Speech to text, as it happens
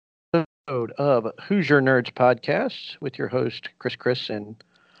of Who's Your Nerds podcast with your host, Chris, and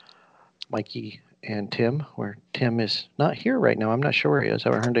Mikey and Tim, where Tim is not here right now. I'm not sure where he is. I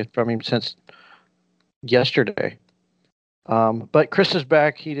haven't heard it from him since yesterday. But Chris is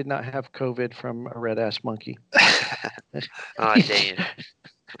back. He did not have COVID from a red ass monkey. Oh, damn.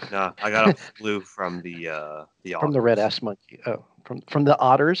 No, I got a flu from the From the red ass monkey. Oh, from the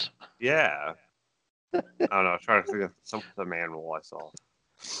otters. Yeah. I don't know. I was trying to figure out some animal I saw.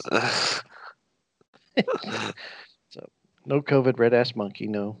 So no COVID, red ass monkey.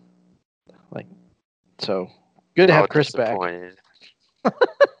 No, so good to have Chris back.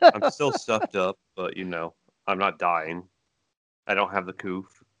 I'm still stuffed up, but I'm not dying. I don't have the coof.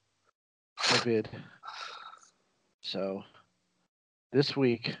 COVID. So this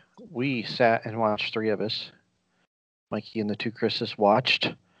week we sat and watched, three of us, Mikey and the two Chris's,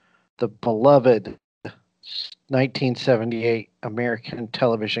 watched the beloved 1978 American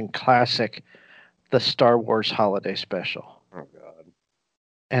television classic, the Star Wars Holiday Special. Oh God!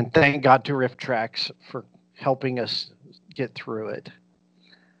 And thank God to Riff Tracks for helping us get through it,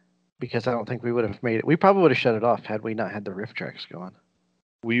 because I don't think we would have made it. We probably would have shut it off had we not had the Riff Tracks going.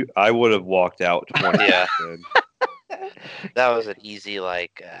 I would have walked out 20. Yeah. That was an easy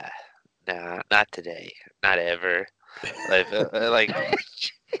nah, not today, not ever.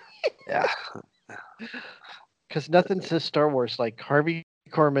 Yeah. Because nothing says Star Wars like Harvey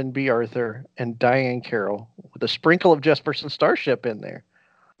Korman, B. Arthur, and Diane Carroll with a sprinkle of Jefferson Starship in there.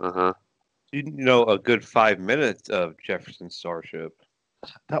 Uh-huh. A good 5 minutes of Jefferson Starship.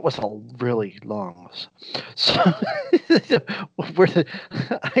 That was a really long. So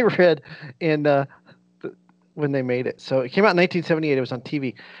I read in when they made it. So it came out in 1978. It was on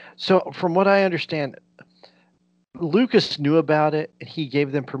TV. So from what I understand, Lucas knew about it, and he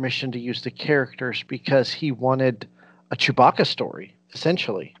gave them permission to use the characters because he wanted a Chewbacca story,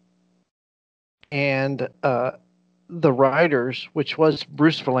 essentially. And the writers, which was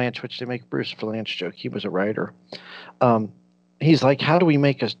Bruce Valanche, which they make Bruce Valanche joke, he was a writer. He's like, how do we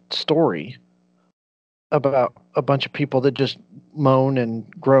make a story about a bunch of people that just moan and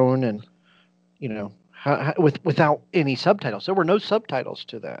groan and, without any subtitles? There were no subtitles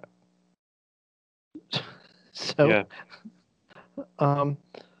to that. So, yeah.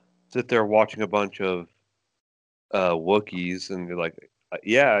 Sit there watching a bunch of Wookiees, and you're like,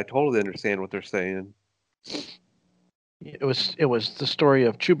 yeah, I totally understand what they're saying. It was the story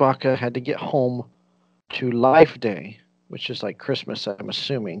of Chewbacca had to get home to Life Day, which is like Christmas, I'm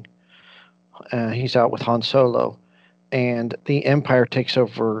assuming. He's out with Han Solo, and the Empire takes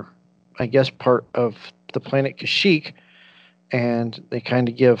over, I guess, part of the planet Kashyyyk, and they kind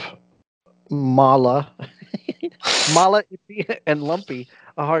of give Mala, and Lumpy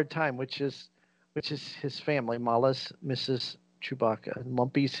a hard time, which is his family. Mala's Mrs. Chewbacca, and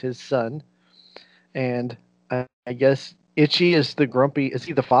Lumpy's his son, and I guess Itchy is the grumpy. Is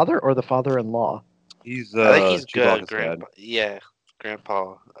he the father or the father-in-law? He's I think he's Chewbacca's grandpa. dad. Yeah,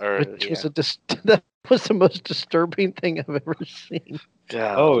 grandpa. Which was that was the most disturbing thing I've ever seen.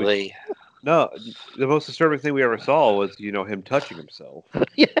 Golly. No, the most disturbing thing we ever saw was, him touching himself.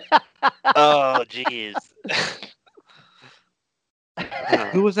 Yeah. Oh, jeez.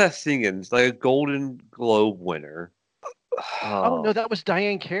 Who was that singing? It's like a Golden Globe winner. Oh no, that was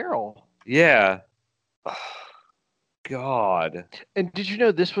Diane Carroll. Yeah. God. And did you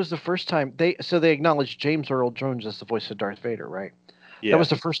know this was the first time they acknowledged James Earl Jones as the voice of Darth Vader, right? Yeah. That was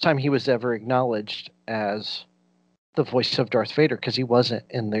the first time he was ever acknowledged as the voice of Darth Vader, because he wasn't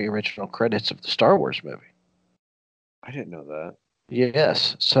in the original credits of the Star Wars movie. I didn't know that.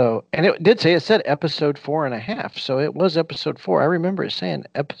 Yes. So, and it said episode 4.5. So it was episode 4. I remember it saying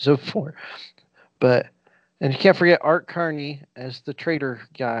episode 4. And you can't forget Art Carney as the traitor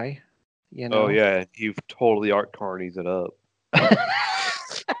guy. Oh yeah, he totally Art Carney's it up.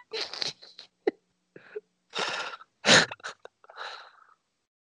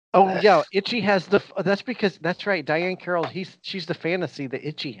 Oh yeah, Itchy has that's right. Diane Carroll, she's the fantasy that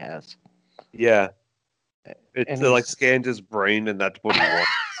Itchy has. Yeah, it's like scans his brain, and that's what he wants.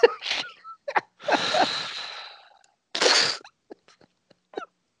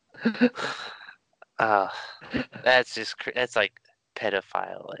 That's like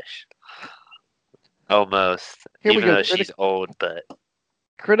pedophile-ish. Almost. Even though she's old, but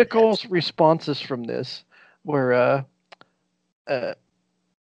critical responses from this were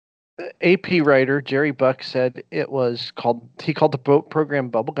AP writer Jerry Buck said he called the program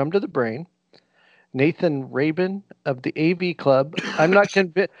Bubblegum to the Brain. Nathan Rabin of the AV Club. I'm not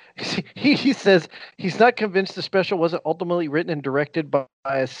convinced. He says he's not convinced the special wasn't ultimately written and directed by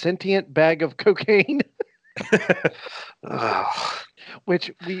a sentient bag of cocaine.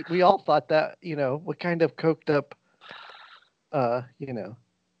 which we all thought that, what kind of coked up, you know.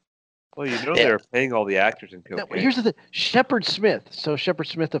 Well, you know Yeah. they're paying all the actors in Now, cocaine. here's the thing. Shepard Smith. So Shepard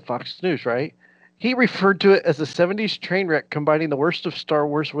Smith of Fox News, right? He referred to it as a '70s train wreck, combining the worst of Star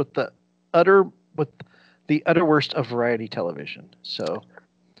Wars with utter with the utter worst of variety television. So,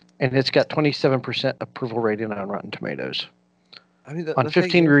 and it's got 27% approval rating on Rotten Tomatoes. I mean, On the thing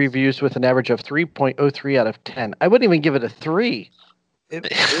 15 is, reviews with an average of 3.03 out of 10. I wouldn't even give it a 3.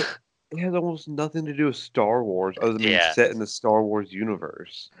 it has almost nothing to do with Star Wars other than being Yeah. set in the Star Wars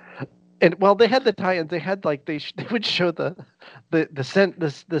universe. And well, they had the tie-ins. They had like they would show the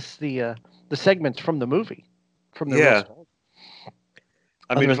segments from the movie, from the real Yeah. Star Wars.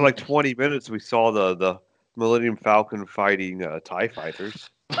 I mean, Other for like 20 minutes, we saw the Millennium Falcon fighting TIE fighters.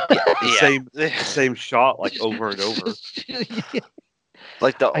 The same shot, like over and over.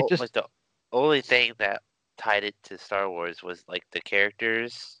 Like I just- the only thing that tied it to Star Wars was like the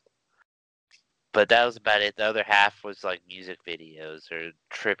characters, but that was about it. The other half was like music videos or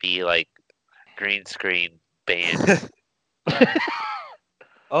trippy like green screen bands.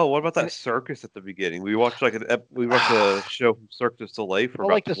 Oh, what about that circus at the beginning? We watched a show from Cirque du Soleil for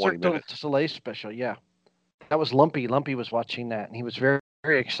about like the 20 Cirque du minutes. Soleil special, yeah. That was Lumpy. Lumpy was watching that, and he was very,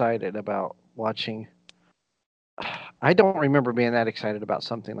 very excited about watching. I don't remember being that excited about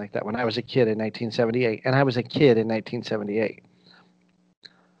something like that when I was a kid in 1978, and I was a kid in 1978.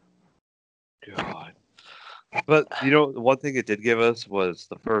 God. But one thing it did give us was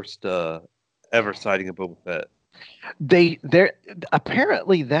the first ever sighting of Boba Fett. There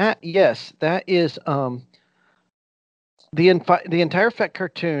apparently that is the entire Fett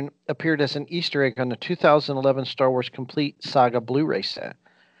cartoon appeared as an Easter egg on the 2011 Star Wars Complete Saga Blu-ray set.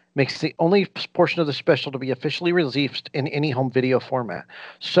 Makes the only portion of the special to be officially released in any home video format.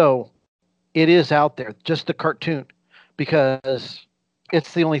 So it is out there, just the cartoon, because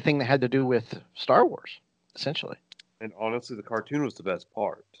it's the only thing that had to do with Star Wars, essentially. And honestly, the cartoon was the best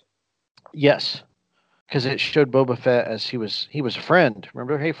part. Yes, because it showed Boba Fett as he was a friend.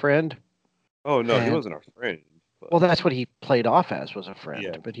 Remember, hey friend. Oh no, he wasn't our friend. Well, that's what he played off as, was a friend,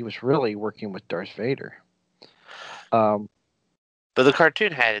 Yeah. but he was really working with Darth Vader. But the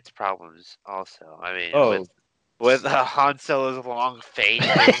cartoon had its problems also. I mean, with Han Solo's long face,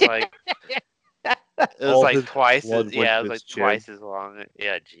 it was like twice. It was like twice as long.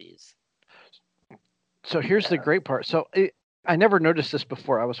 Yeah, jeez. So here's the great part. So I never noticed this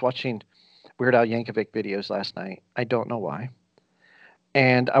before. I was watching Weird Al Yankovic videos last night. I don't know why.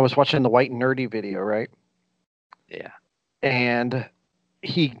 And I was watching the White Nerdy video, right? Yeah. And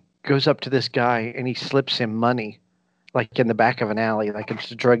he goes up to this guy and he slips him money, like in the back of an alley, like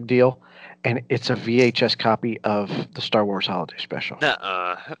it's a drug deal. And it's a VHS copy of the Star Wars Holiday Special.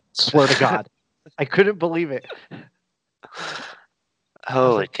 Nuh-uh. Swear to God. I couldn't believe it.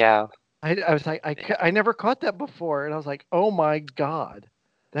 Holy cow. I was like, I never caught that before. And I was like, oh my God.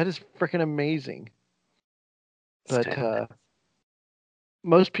 That is freaking amazing. But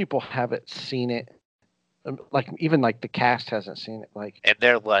most people haven't seen it. Like even like the cast hasn't seen it. Like, and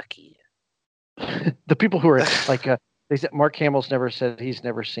they're lucky. The people who are like, they said Mark Hamill's never said he's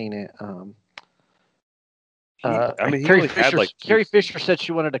never seen it. Carrie Fisher said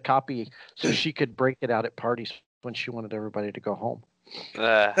she wanted a copy so she could break it out at parties when she wanted everybody to go home.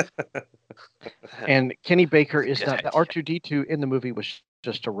 And Kenny Baker is not. The R2D2 in the movie was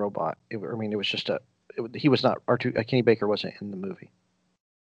just a robot. It was just he was not R2. Kenny Baker wasn't in the movie.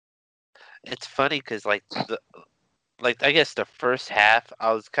 It's funny because I guess the first half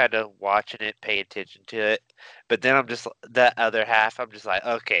I was kind of watching it, pay attention to it, but then that other half I'm just like,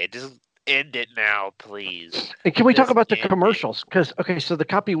 okay, just end it now, please. And can we talk about the commercials? Because so the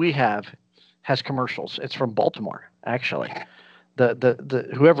copy we have has commercials. It's from Baltimore, actually. The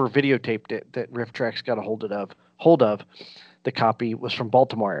whoever videotaped it that RiffTrax got a hold of, the copy was from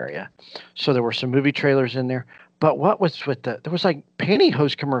Baltimore area. So there were some movie trailers in there. But what was with there was like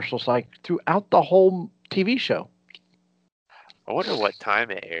pantyhose commercials like throughout the whole TV show. I wonder what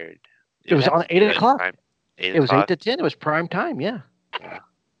time it aired. It was on 8 o'clock. It was 8 to 10. It was prime time. Yeah.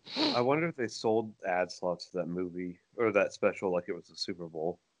 I wonder if they sold ad slots to that movie or that special like it was the Super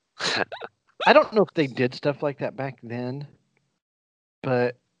Bowl. I don't know if they did stuff like that back then,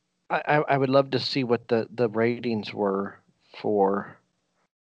 but I would love to see what the ratings were for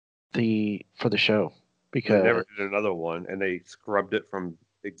the show, because they never did another one and they scrubbed it from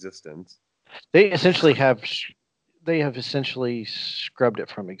existence. They have essentially scrubbed it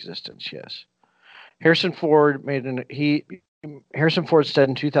from existence. Yes. Harrison Ford Harrison Ford said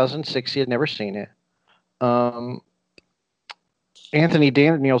in 2006 he had never seen it. Anthony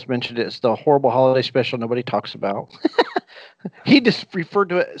Daniels mentioned it as the horrible holiday special nobody talks about. He just referred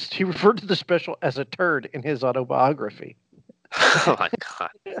to it. He referred to the special as a turd in his autobiography. Oh my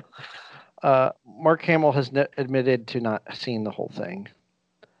god. Mark Hamill has admitted to not seeing the whole thing.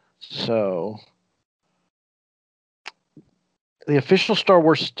 So, the official Star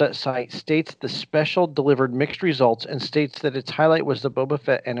Wars site states the special delivered mixed results and states that its highlight was the Boba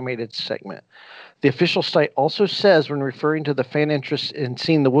Fett animated segment. The official site also says, when referring to the fan interest in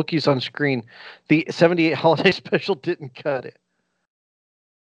seeing the Wookiees on screen, the 78 holiday special didn't cut it.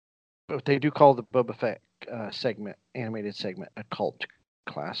 But they do call the Boba Fett animated segment, a cult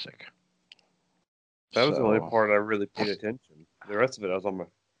classic. That was the only part I really paid attention. The rest of it,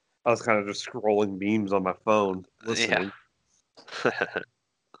 I was kind of just scrolling memes on my phone, listening.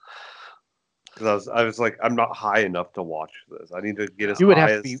 Because I was like, I'm not high enough to watch this. I need to get as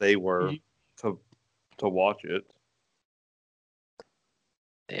high as they were to watch it.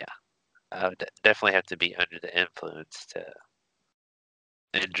 Yeah, I would definitely have to be under the influence to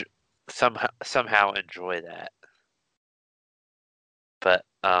somehow enjoy that. But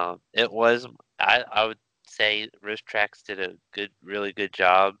it was, I would say Riff Tracks did a really good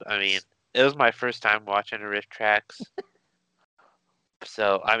job. I mean, it was my first time watching a Riff Tracks.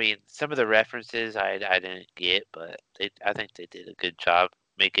 So, I mean, some of the references I didn't get, but I think they did a good job,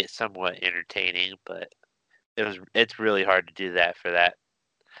 make it somewhat entertaining. But it's really hard to do that for that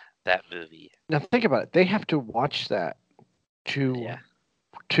movie. Now think about it; they have to watch that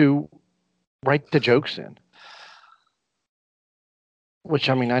to write the jokes in.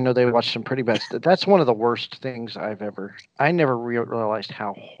 Which, I mean, I know they watched some pretty bad. That's one of the worst things I never realized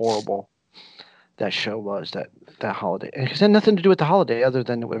how horrible that show was, that holiday. Because it had nothing to do with the holiday other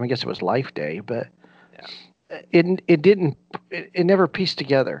than, I guess it was Life Day, but it never pieced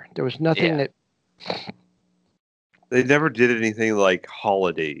together. There was nothing that. They never did anything like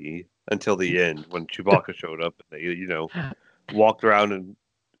holiday until the end when Chewbacca showed up and they, walked around in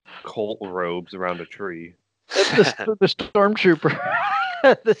cult robes around a tree. The stormtrooper.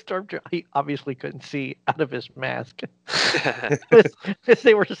 The stormtrooper, he obviously couldn't see out of his mask.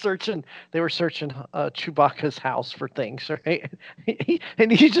 They were searching Chewbacca's house for things, right?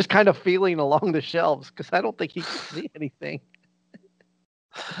 And he's just kind of feeling along the shelves because I don't think he could see anything.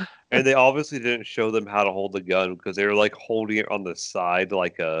 And they obviously didn't show them how to hold the gun because they were like holding it on the side,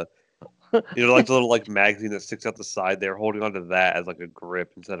 like like the little like magazine that sticks out the side. They're holding onto that as like a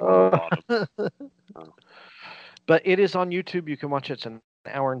grip instead of on the bottom. But it is on YouTube. You can watch it. It's an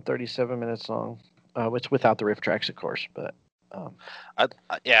hour and 37 minutes long. It's without the riff tracks, of course. But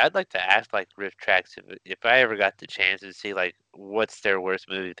I'd like to ask like Riff Tracks if I ever got the chance to see like what's their worst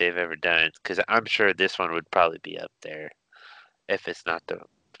movie they've ever done, because I'm sure this one would probably be up there if it's not the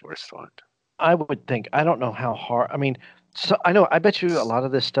worst one. I would think. I don't know how hard. I mean, so I bet you a lot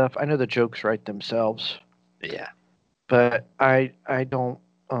of this stuff. I know the jokes write themselves. Yeah. But I don't.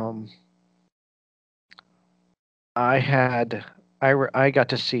 I got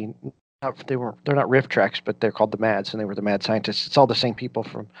to see. They're not riff tracks, but they're called the Mads, and they were the Mad Scientists. It's all the same people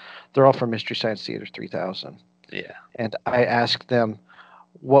they're all from Mystery Science Theater 3000. Yeah. And I asked them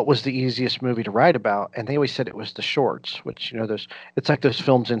what was the easiest movie to write about, and they always said it was the shorts, which it's like those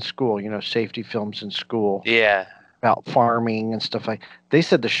films in school, safety films in school. Yeah. About farming and stuff like. They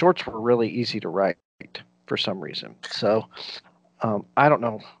said the shorts were really easy to write for some reason. So I don't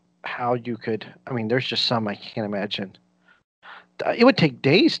know how you could. I mean, there's just some I can't imagine. It would take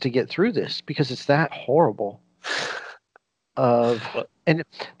days to get through this because it's that horrible. And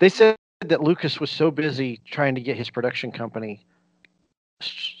they said that Lucas was so busy trying to get his production company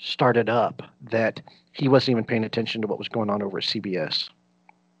started up that he wasn't even paying attention to what was going on over at CBS.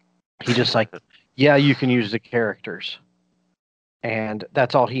 He just yeah, you can use the characters, and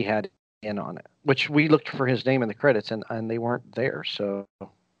that's all he had in on it. Which we looked for his name in the credits, and they weren't there. So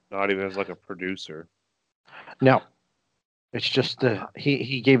not even as like a producer. No. It's just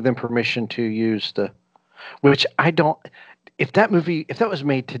he gave them permission to use which I don't. If that was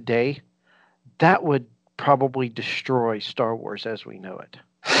made today, that would probably destroy Star Wars as we know it.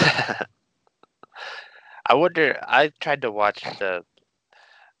 I wonder. I tried to watch the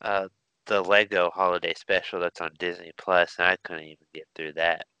Lego Holiday Special that's on Disney Plus, and I couldn't even get through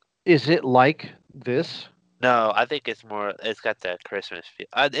that. Is it like this? No, I think it's more. It's got the Christmas feel.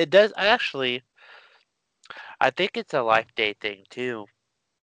 It does actually. I think it's a Life Day thing too.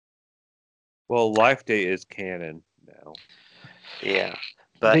 Well, Life Day is canon now. Yeah,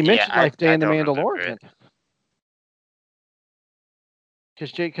 but they mentioned Life Day in The Mandalorian.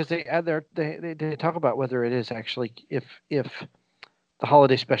 Because they add they talk about whether it is actually if the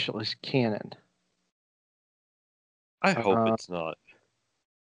holiday special is canon. I hope it's not.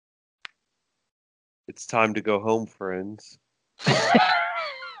 It's time to go home, friends. You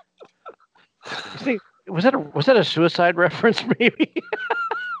think was that a suicide reference? Maybe.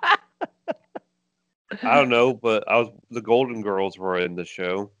 I don't know, but the Golden Girls were in the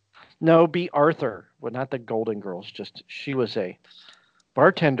show. No, B. Arthur. Well, not the Golden Girls. Just she was a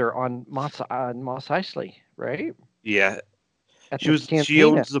bartender on Moss Eisley, right? Yeah, At she the was. She cantina.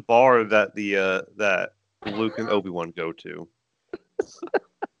 owns the bar that that Luke and Obi-Wan go to.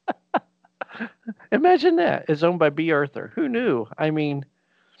 Imagine that. It's owned by B. Arthur. Who knew? I mean,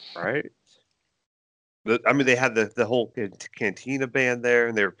 Right. I mean, they had the whole Cantina band there,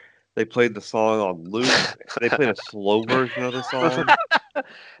 and they played the song on loop. They played a slow version of the song,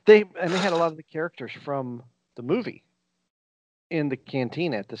 they had a lot of the characters from the movie in the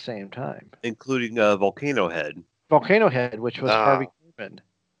cantina at the same time. including Volcano Head. Volcano Head, which was Harvey Oh. Korman,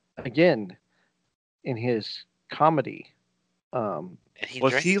 again in his comedy. And he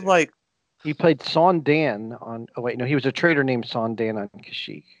Was drank he there. like? He played Son Dan on. Oh wait, no, he was a trader named Son Dan on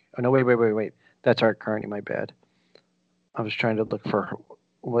Kashyyyk. Oh no, wait. That's Art Carney. My bad. I was trying to look for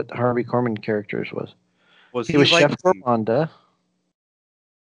what Harvey Korman characters was. Was He was like Chef Gourmanda.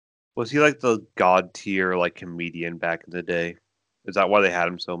 Was he like the god tier like comedian back in the day? Is that why they had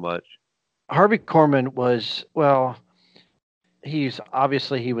him so much? Harvey Korman was he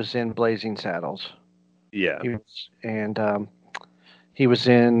was in Blazing Saddles. Yeah. He was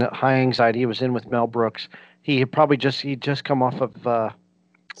in High Anxiety. He was in with Mel Brooks. He'd just come off of the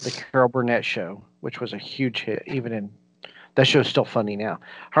Carol Burnett show, which was a huge hit. Even in that show's still funny now.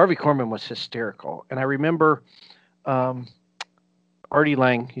 Harvey Korman was hysterical, and I remember Artie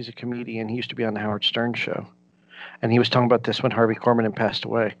Lang. He's a comedian. He used to be on the Howard Stern show, and he was talking about this when Harvey Korman had passed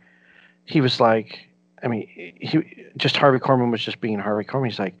away. He was like, I mean, Harvey Korman was just being Harvey Korman.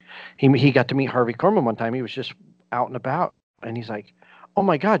 He's like, he got to meet Harvey Korman one time. He was just out and about, and he's like, "Oh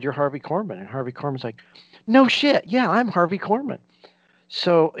my God, you're Harvey Korman!" And Harvey Korman's like, "No shit, yeah, I'm Harvey Korman."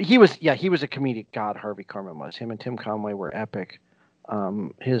 So he was a comedic god. Harvey Korman was. Him and Tim Conway were epic.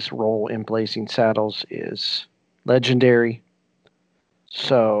 His role in Blazing Saddles is legendary.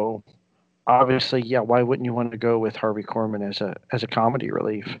 So obviously, yeah, why wouldn't you want to go with Harvey Korman as a comedy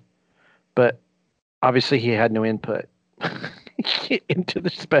relief? But obviously, he had no input into the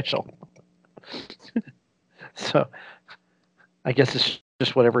special. So I guess it's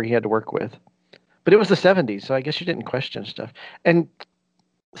just whatever he had to work with. But it was the 70s, so I guess you didn't question stuff. And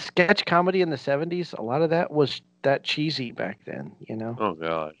sketch comedy in the 70s, a lot of that was that cheesy back then, you know? Oh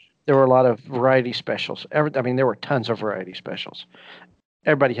gosh. There were a lot of variety specials. There were tons of variety specials.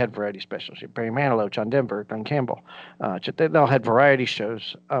 Everybody had variety specials. Barry Manilow, John Denver, Glenn Campbell. They all had variety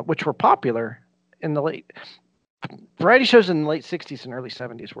shows, which were popular in the late... Variety shows in the late 60s and early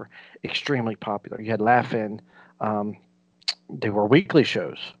 70s were extremely popular. You had Laugh-In. They were weekly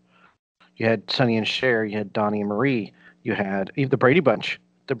shows. You had Sonny and Cher. You had Donnie and Marie. You had even the Brady Bunch.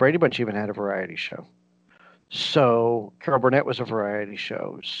 The Brady Bunch even had a variety show. So Carol Burnett was a variety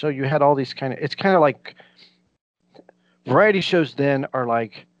show. So you had all these it's kind of like variety shows then are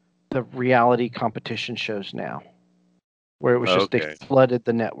like the reality competition shows now, where it was just they flooded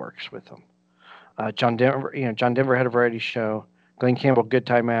the networks with them. John Denver had a variety show. Glenn Campbell, Good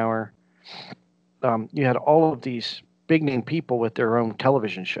Time Hour. You had all of these big name people with their own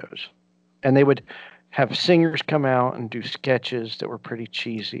television shows, and they would have singers come out and do sketches that were pretty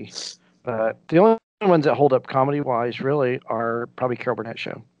cheesy. But the only ones that hold up comedy wise really are probably Carol Burnett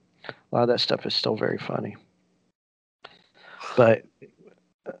show. A lot of that stuff is still very funny. But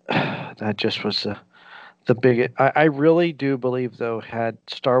that just was the big. I really do believe though, had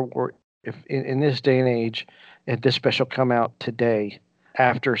Star Wars, if in this day and age, had this special come out today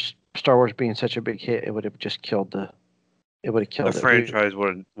after Star Wars being such a big hit, it would have just killed the. It would have killed the franchise.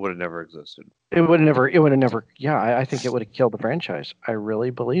 Would have never existed. It would have never. Yeah, I think it would have killed the franchise. I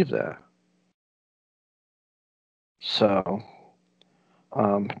really believe that. So,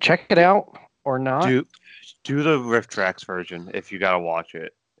 check it out or not. Do the Riff Tracks version if you gotta watch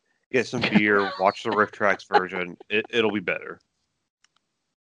it. Get some beer, watch the Riff Tracks version. It'll be better.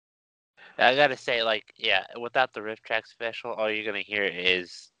 I gotta say, like, yeah, without the Riff Track special, all you're gonna hear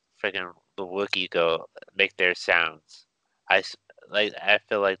is freaking the Wookiee go make their sounds. I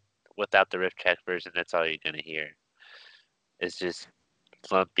feel like without the Riff Track version, that's all you're gonna hear. It's just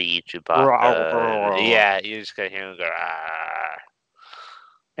Lumpy, Chewbacca. Yeah, you're just gonna hear them go. Argh.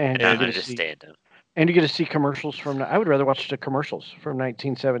 And not understand them. And you get to see commercials from. I would rather watch the commercials from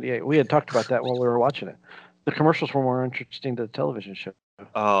 1978. We had talked about that while we were watching it. The commercials were more interesting to the television show.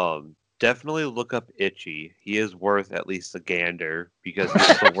 Definitely look up Itchy. He is worth at least a gander because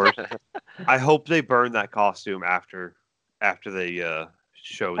he's the worst. I hope they burn that costume after they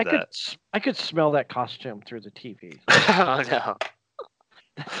showed I that. could smell that costume through the TV. Oh no.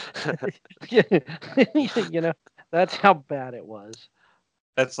 You know, that's how bad it was.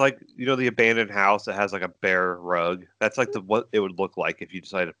 That's like, the abandoned house that has like a bear rug. That's like what it would look like if you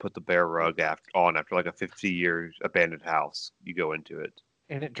decided to put the bear rug after like a 50-year abandoned house. You go into it.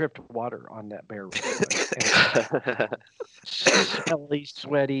 And it dripped water on that bear rug. Smelly,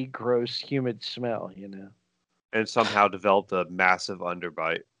 sweaty, gross, humid smell, And somehow developed a massive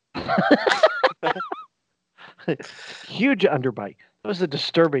underbite. Huge underbite. That was a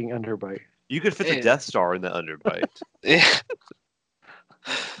disturbing underbite. You could fit the Yeah. Death Star in the underbite. Yeah.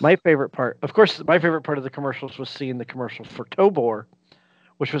 My favorite part of the commercials was seeing the commercial for Tobor,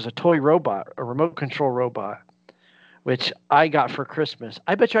 which was a toy robot, a remote control robot, which I got for Christmas.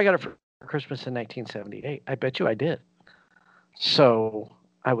 I bet you I got it for Christmas in 1978. I bet you I did. So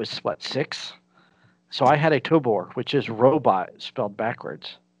I was, 6? So I had a Tobor, which is robot spelled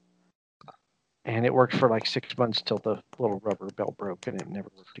backwards. And it worked for like 6 months till the little rubber belt broke and it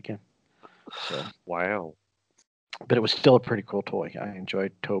never worked again. So, Wow. but it was still a pretty cool toy. I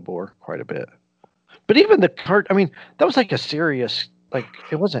enjoyed Tobor quite a bit. But even the cart, I mean, that was like a serious, like,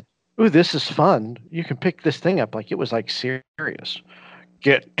 it wasn't, ooh, this is fun. You can pick this thing up. Like, it was like serious.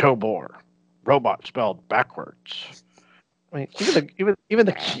 Get Tobor, robot spelled backwards. I mean, even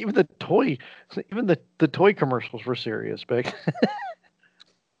the toy commercials were serious, back.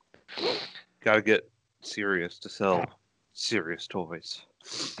 Gotta get serious to sell serious toys.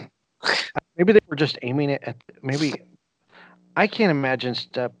 Maybe they were just aiming it at I can't imagine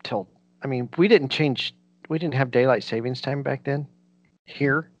stuff till, I mean, we didn't have daylight savings time back then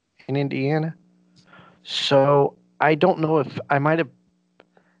here in Indiana. So I don't know if I might have,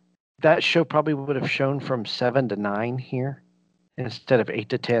 that show probably would have shown from 7 to 9 here instead of 8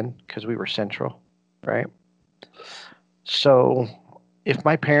 to 10 because we were central, right? So if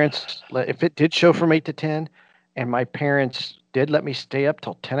it did show from 8 to 10 and my parents did let me stay up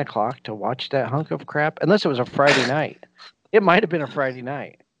till 10 o'clock to watch that hunk of crap, unless it was a Friday night. It might have been a Friday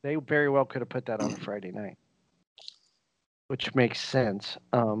night. They very well could have put that on a Friday night, which makes sense.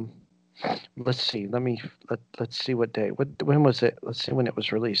 Let's see. Let's see what day. When was it? Let's see when it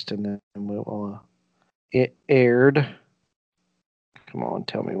was released, and then we'll. It aired. Come on,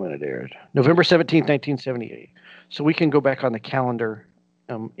 tell me when it aired. November 17th, 1978. So we can go back on the calendar,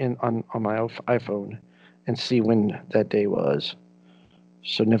 on my iPhone, and see when that day was.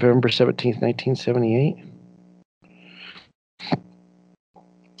 So November 17th, 1978.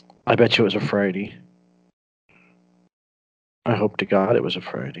 I bet you it was a Friday. I hope to God it was a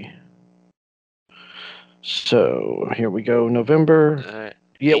Friday. So here we go. November.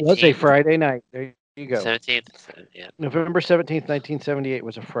 Yeah, it was a Friday night. There you go. 17th. Yeah. November 17th, 1978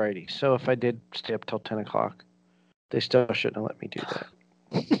 was a Friday. So if I did stay up till 10 o'clock, they still shouldn't have let me do that.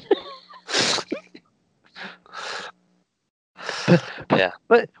 Yeah.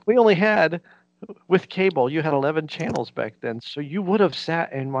 But we only had, with cable, you had 11 channels back then. So you would have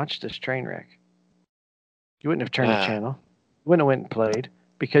sat and watched this train wreck. You wouldn't have turned the channel. You wouldn't have went and played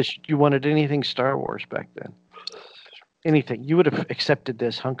because you wanted anything Star Wars back then. Anything. You would have accepted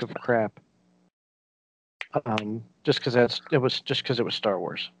this hunk of crap. Just because it was Star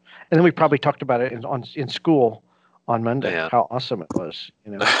Wars. And then we probably talked about it in school on Monday, how awesome it was,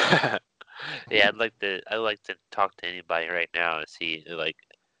 Yeah, I'd like to talk to anybody right now and see like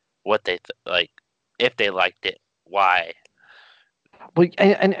what they if they liked it, why. Well,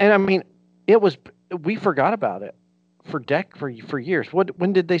 and I mean, we forgot about it for years.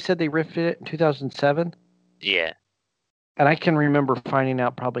 When did they said they riffed it in 2007? Yeah. And I can remember finding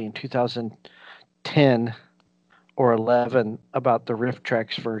out probably in 2010 or 11 about the Riff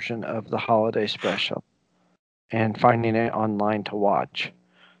Tracks version of the holiday special and finding it online to watch.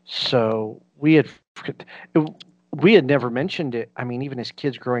 So we had never mentioned it. I mean, even as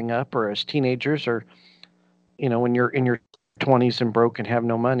kids growing up or as teenagers or, when you're in your 20s and broke and have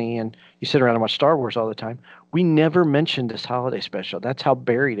no money and you sit around and watch Star Wars all the time, we never mentioned this holiday special. That's how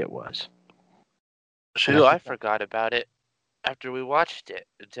buried it was. Shoot, I forgot about it after we watched it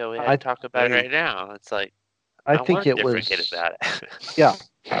until we had to talk about it right now. It's like I think it was forget about it. Yeah.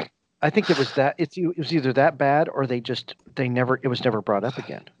 I think it was that it was either that bad or it was never brought up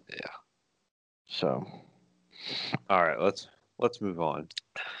again. Yeah. So all right, let's move on.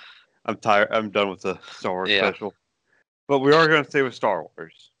 I'm tired. I'm done with the Star Wars special. But we are going to stay with Star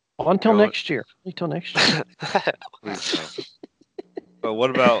Wars. Until next year. Until next year. Please, but what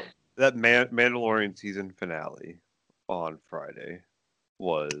about that Mandalorian season finale on Friday? It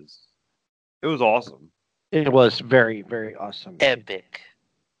was awesome. It was very, very awesome. Epic.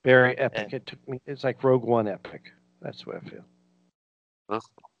 Very epic. It took me. It's like Rogue One epic. That's what I feel.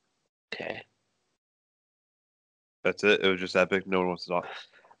 Okay. That's it. It was just epic. No one wants to talk.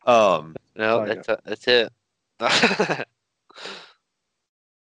 No, all I that's it.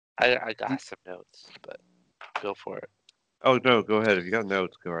 I got some notes, but go for it. Oh no, go ahead. If you got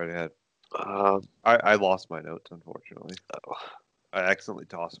notes, go right ahead. Um, I lost my notes, unfortunately. oh. I accidentally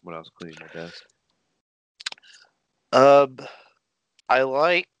tossed them when I was cleaning my desk. um, I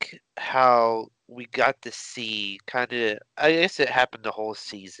like how we got to see kind of. I guess it happened the whole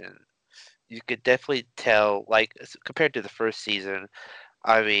season. You could definitely tell, like compared to the first season.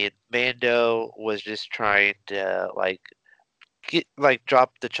 I mean, Mando was just trying to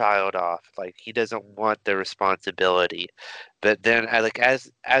drop the child off. Like he doesn't want the responsibility. But then I like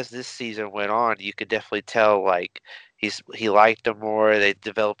as this season went on, you could definitely tell like he liked her more. They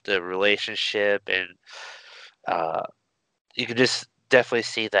developed a relationship, and uh, you could just definitely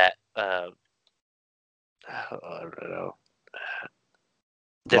see that. I don't know.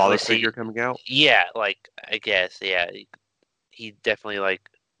 Father Definitely see. figure coming out. Yeah, like I guess yeah. He definitely like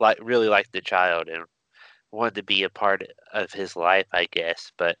really liked the child and wanted to be a part of his life, I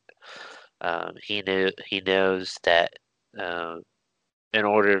guess. But he knows that in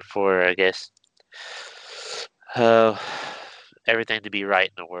order for I guess uh, everything to be right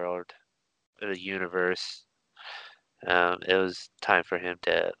in the world, the universe, it was time for him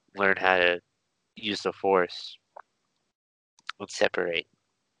to learn how to use the Force and separate.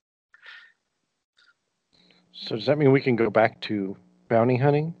 So does that mean we can go back to bounty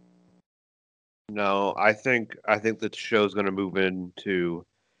hunting? No, I think the show's going to move into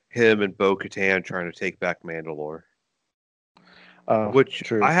him and Bo-Katan trying to take back Mandalore. Which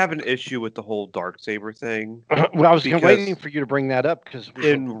True. I have an issue with the whole Darksaber thing. Well, I was because waiting for you to bring that up because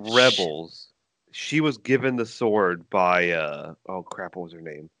in Rebels, she was given the sword by oh crap, what was her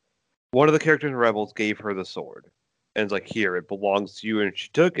name? One of the characters in Rebels gave her the sword, and it's like, here, it belongs to you, and she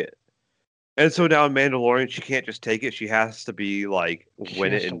took it. And so now in Mandalorian, she can't just take it; she has to be like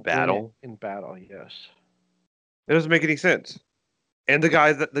win it in battle. In battle, yes. It doesn't make any sense. And the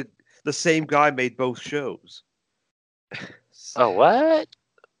guy that the same guy made both shows. Oh, what?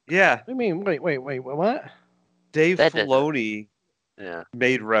 Yeah, I mean, wait, what? Dave That doesn't. Filoni Yeah.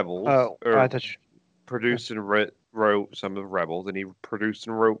 made Rebels, Oh, or I thought you, produced and wrote some of Rebels, and he produced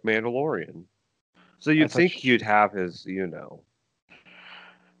and wrote Mandalorian. So you'd thought think he'd have his,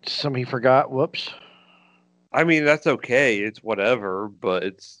 somebody forgot. Whoops. I mean, that's okay. It's whatever, but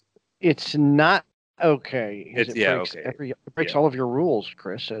It's not okay. it's It yeah, breaks okay. it breaks Yeah. all of your rules,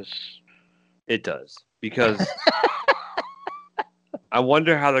 Chris. It does. Because I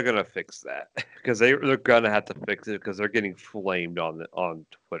wonder how they're gonna fix that. Because they're gonna have to fix it because they're getting flamed on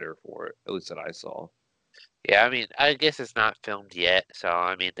Twitter for it. At least that I saw. Yeah, I mean, I guess it's not filmed yet, so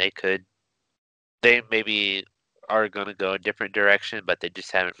I mean, they maybe are gonna go a different direction, but they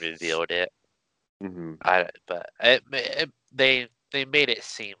just haven't revealed it. Hmm. But they made it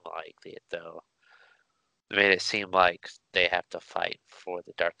seem like it though. They made it seem like they have to fight for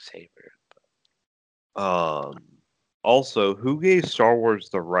the dark saber. Also, who gave Star Wars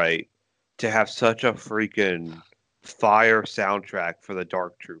the right to have such a freaking fire soundtrack for the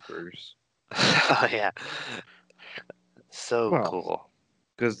Dark Troopers? Oh yeah, so Well, cool.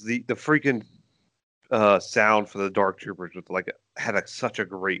 Because the freaking sound for the Dark Troopers was like had such a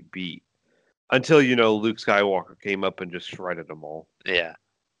great beat until Luke Skywalker came up and just shredded them all. Yeah,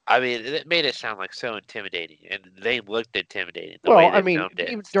 I mean, it made it sound like so intimidating, and they looked intimidating the well, way I they mean, filmed it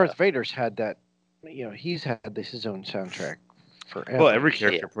even and Darth stuff. Vader's had that. He's had his own soundtrack forever. Well, every Yeah.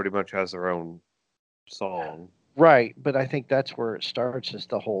 character pretty much has their own song. Right, but I think that's where it starts. Is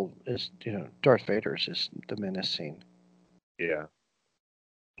the whole Darth Vader's is the menacing. Yeah.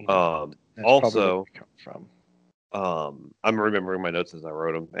 That's probably where Also, it comes from. I'm remembering my notes as I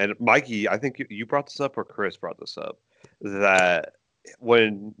wrote them. And Mikey, I think you brought this up or Chris brought this up that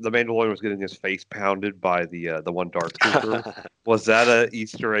when the Mandalorian was getting his face pounded by the one Dark Trooper, was that a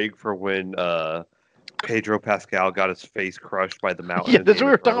Easter egg for when Pedro Pascal got his face crushed by the mountain? Yeah, in that's Game what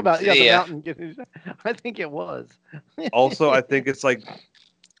we of were talking about. Thrones? Yeah, the Yeah. mountain. I think it was. Also, I think it's like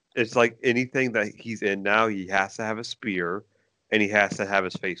anything that he's in now, he has to have a spear and he has to have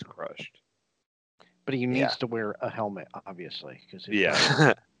his face crushed. But he Yeah. needs to wear a helmet, obviously, because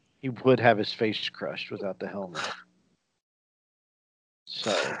Yeah. he would have his face crushed without the helmet.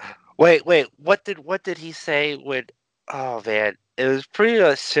 So Wait, what did he say when? Oh man, it was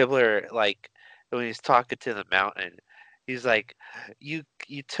pretty similar. Like when he's talking to the mountain, he's like, "You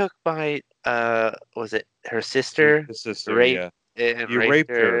took my was it her sister? His sister, Raped yeah. and You raped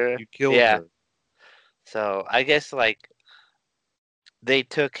raped her. her. You killed Yeah. her. So I guess like they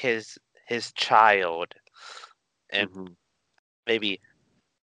took his child and Mhm. maybe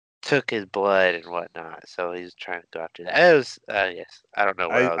took his blood and whatnot, so he's trying to go after that. It was, yes, I don't know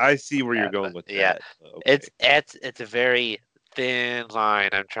where I was. I see where you're at, going but with yeah, that. Okay. it's a very thin line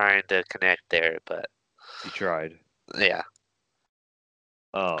I'm trying to connect there, but You tried. yeah.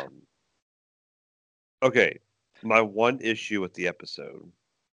 Okay. My one issue with the episode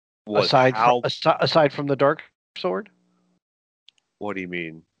was aside how. aside from the dark sword. What do you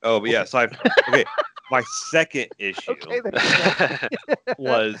mean? Oh, but yeah. Okay. My second issue Okay, there you go.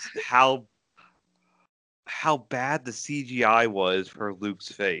 was how bad the CGI was for Luke's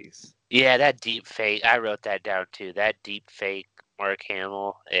face. Yeah, that deep fake. I wrote that down too. That deep fake Mark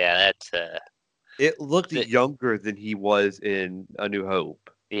Hamill. Yeah, that's It looked The- younger than he was in A New Hope.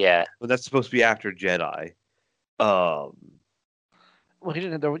 yeah. But that's supposed to be after Jedi. Um, Well, he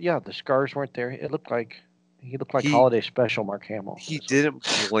didn't. Yeah, the scars weren't there. He looked like He- holiday special Mark Hamill. he didn't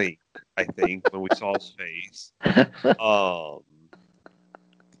blink, I think, when we saw his face.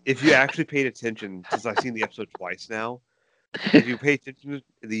 If you actually paid attention, since I've seen the episode twice now, if you pay attention,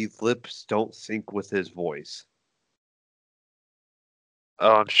 the lips don't sync with his voice.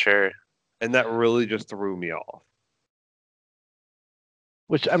 Oh, I'm sure. And that really just threw me off.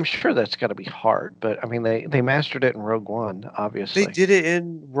 Which I'm sure that's got to be hard, but I mean they mastered it in Rogue One, obviously. They did it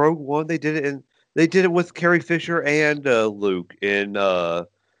in Rogue One. They did it with Carrie Fisher and Luke in was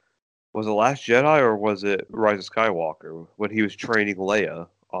it Last Jedi or was it Rise of Skywalker when he was training Leia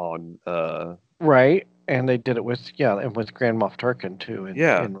on Right, and they did it with and with Grand Moff Tarkin too. In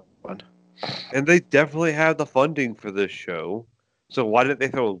Rogue One. And they definitely had the funding for this show. So why didn't they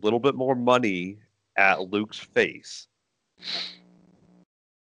throw a little bit more money at Luke's face?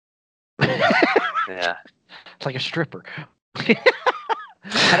 Yeah. It's like a stripper.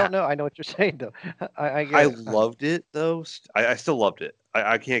 I don't know. I know what you're saying though. I get I it. loved it though. I still loved it.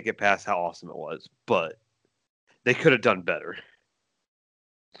 I can't get past how awesome it was, but they could have done better.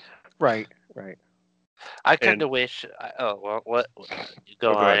 Right. I kind of wish. Oh well, what? You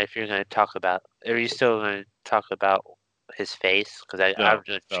go go on ahead. if you're going to talk about. Are you still going to talk about his face? Because No, I'm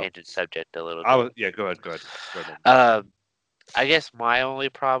just no. changing subject a little bit. Go ahead. I guess my only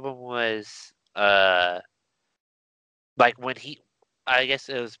problem was like when I guess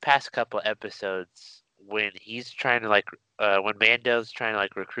it was past couple episodes when he's trying to when Mando's trying to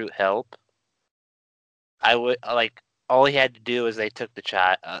recruit help. I would all he had to do was they took the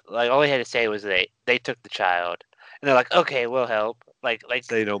child. All he had to say was they took the child, and they're like, okay, we'll help.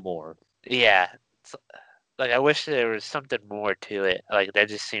 Say no more. Yeah. I wish there was something more to it. That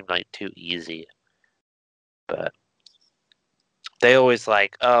just seemed too easy. But they always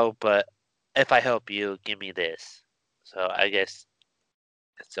oh, but if I help you, give me this. So I guess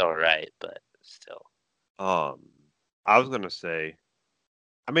it's all right, but still. I was gonna say,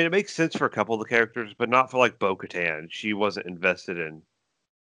 I mean, it makes sense for a couple of the characters, but not for Bo-Katan. She wasn't invested in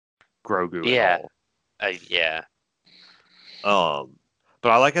Grogu at all. Yeah. But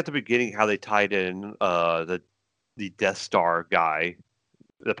I like at the beginning how they tied in the Death Star guy,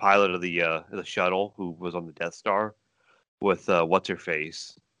 the pilot of the shuttle who was on the Death Star, with what's her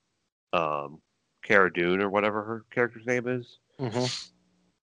face, Cara Dune or whatever her character's name is,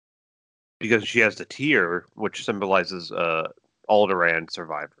 because she has the tear, which symbolizes Alderaan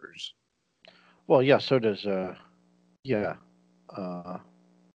survivors. Well, yeah. So does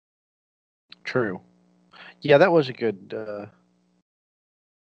true. Yeah, that was a good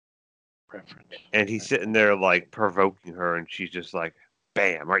reference. And he's sitting there provoking her, and she's just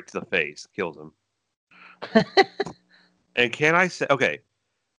bam, right to the face, kills him. And can I say, okay,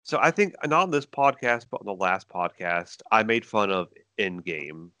 so I think not on this podcast, but on the last podcast, I made fun of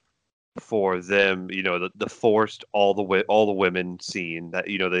Endgame for them, the forced all the women scene that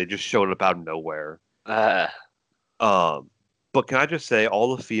they just showed up out of nowhere. But can I just say,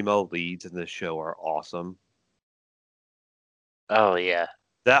 all the female leads in this show are awesome. Oh yeah.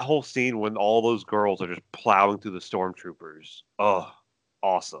 That whole scene when all those girls are just plowing through the stormtroopers. Oh,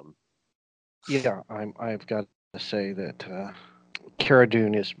 awesome. Yeah, I've got to say that Cara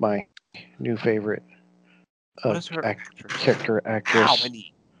Dune is my new favorite What is her actress. How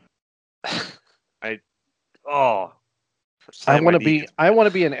many? I want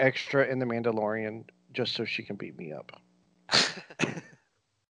to be an extra in The Mandalorian just so she can beat me up.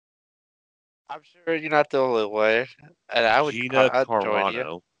 I'm sure you're not the only one, and I would. Gina I'd join you.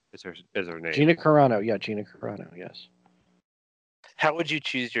 Carano is her name. Gina Carano, Gina Carano, yes. How would you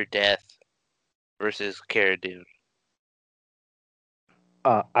choose your death versus Cara Dune?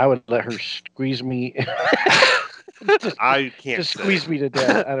 I would let her squeeze me. I can't just squeeze me to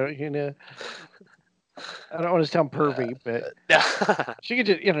death. I don't, I don't want to sound pervy, but she could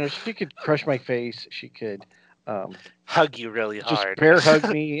just, she could crush my face. She could Hug you really just hard. bear hug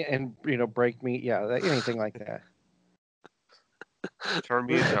me and break me. Yeah, anything like that. Turn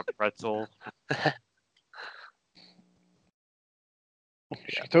me into a pretzel.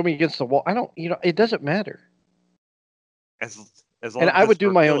 Throw me against the wall. I don't. It doesn't matter. As long And as I would it's do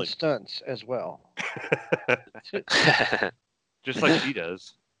for my own killing. stunts as well. Just like she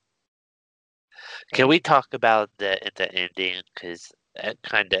does. Can we talk about the ending? Because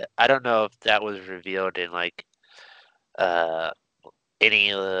I don't know if that was revealed in like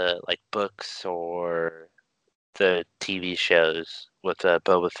any like books or the TV shows with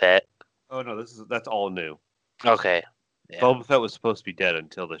Boba Fett. Oh no, that's all new. Okay, yeah, Boba Fett was supposed to be dead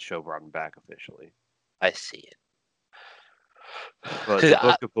until the show brought him back officially. I see it. But the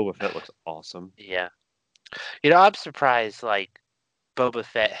book of Boba Fett looks awesome. Yeah, I'm surprised like Boba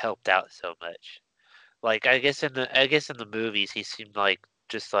Fett helped out so much. Like I guess in the movies he seemed like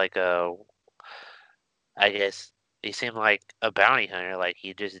just like I guess he seemed like a bounty hunter. Like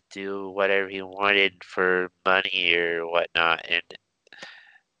he just do whatever he wanted for money or whatnot, and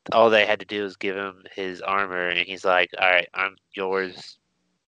all they had to do was give him his armor, and he's like, "All right, I'm yours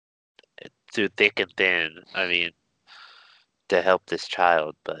through thick and thin." I mean, to help this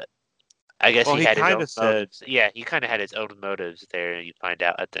child, but I guess Well, he he had his kinda own said- motives. Yeah, he kind of had his own motives there, and you find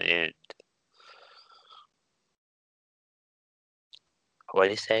out at the end. What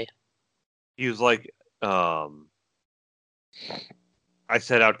did he say? He was like, I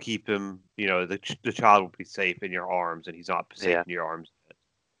said I'd keep him. The child will be safe in your arms, and he's not safe Yeah. in your arms yet.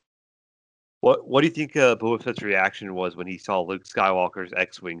 What do you think Boba Fett's reaction was when he saw Luke Skywalker's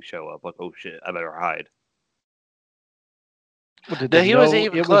X-wing show up? Like, oh shit, I better hide. Well, did No, they he know wasn't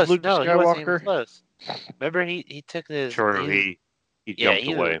even it close. was Luke No, he wasn't even Skywalker? close. Remember, he took his. Sure, he jumped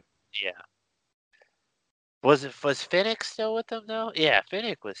away. Yeah. Was Fennec still with them though? Yeah,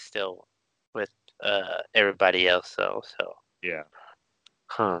 Fennec was still with everybody else though. So, Yeah.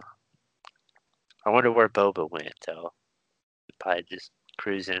 huh? I wonder where Boba went though. Probably just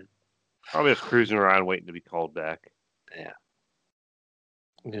cruising. Probably just cruising around waiting to be called back. Yeah.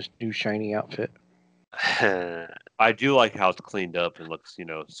 This new shiny outfit. I do like how it's cleaned up and looks,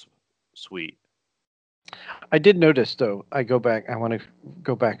 sweet. I did notice though. I want to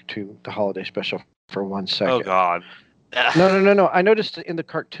go back to the holiday special for 1 second. Oh God. No. I noticed in the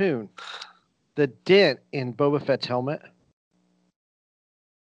cartoon the dent in Boba Fett's helmet.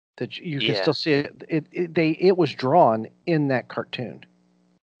 That you can still see it. It was drawn in that cartoon.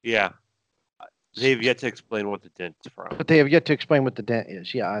 Yeah. They've yet to explain what the dent's from. But they have yet to explain what the dent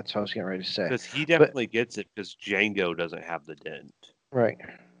is. Yeah, that's what I was getting ready to say. Because he definitely gets it because Django doesn't have the dent. Right.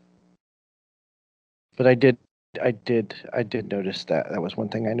 But I did notice that. That was one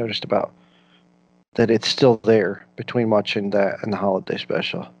thing I noticed about that it's still there between watching that and the holiday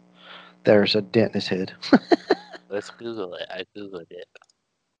special. There's a dent in his head. Let's Google it. I Googled it.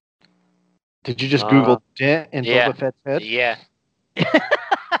 Did you just Google dent in yeah. Boba Fett's head? Yeah.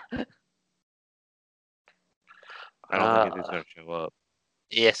 I don't think anything's going to show up.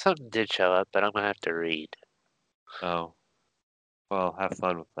 Yeah, something did show up, but I'm going to have to read. Oh. Well, have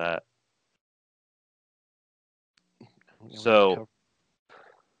fun with that. So,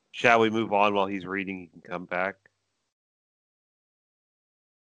 shall we move on while he's reading? He can come back.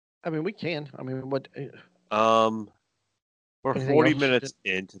 I mean, we can. I mean, what? We're Anything 40 else? minutes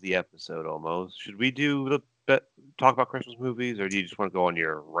into the episode almost. Should we do talk about Christmas movies, or do you just want to go on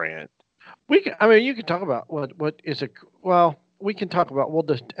your rant? We can. I mean, you can talk about what is a. Well, we can talk about. We'll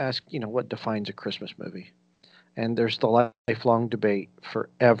just ask. What defines a Christmas movie? And there's the lifelong debate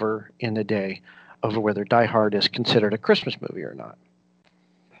forever in the day over whether Die Hard is considered a Christmas movie or not.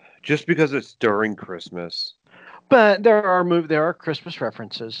 Just because it's during Christmas. But there are Christmas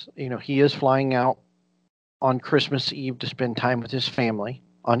references. He is flying out on Christmas Eve to spend time with his family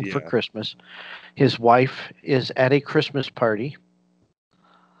for Christmas. His wife is at a Christmas party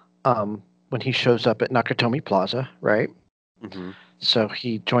when he shows up at Nakatomi Plaza, right? Mm-hmm. So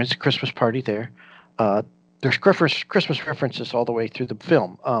he joins the Christmas party there. There's Christmas references all the way through the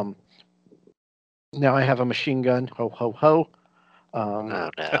film. Now I have a machine gun. Ho, ho, ho. Oh,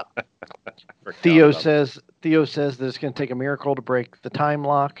 no. Theo says that it's going to take a miracle to break the time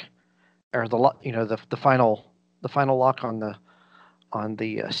lock, or the final lock on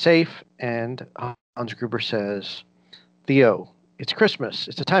the safe. And Hans Gruber says, Theo, it's Christmas.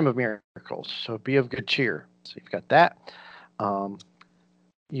 It's a time of miracles, so be of good cheer. So you've got that.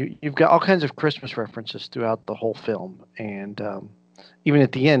 You've got all kinds of Christmas references throughout the whole film, and even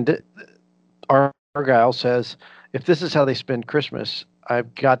at the end, Argyle says, "If this is how they spend Christmas,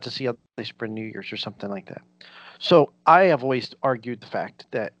 I've got to see how they spend New Year's or something like that." So I have always argued the fact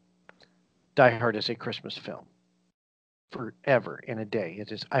that Die Hard is a Christmas film. forever in a day.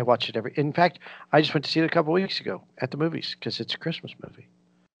 It is. I watch it every. In fact, I just went to see it a couple weeks ago at the movies because it's a Christmas movie.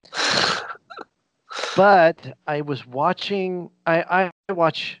 But I was watching. I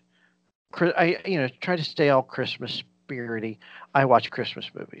watch. I try to stay all Christmas spirity. I watch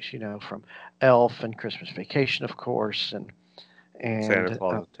Christmas movies. From Elf and Christmas Vacation, of course, and Santa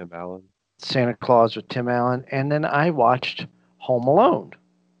Claus with Tim Allen. Santa Claus with Tim Allen, and then I watched Home Alone,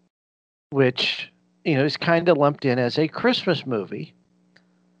 which is kind of lumped in as a Christmas movie.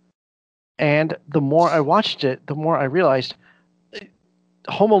 And the more I watched it, the more I realized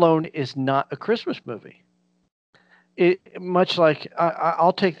Home Alone is not a Christmas movie. It much like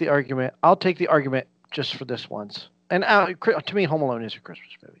I'll take the argument. I'll take the argument just for this once. And to me, Home Alone is a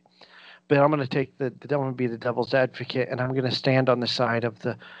Christmas movie. But I'm going to take I'm going to be the devil's advocate, and I'm going to stand on the side of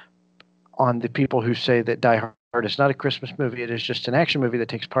the people who say that Die Hard is not a Christmas movie. It is just an action movie that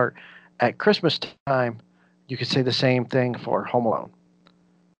takes part at Christmas time. You could say the same thing for Home Alone,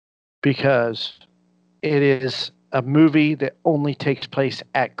 because it is a movie that only takes place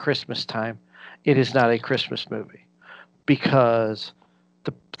at Christmas time. It is not a Christmas movie, because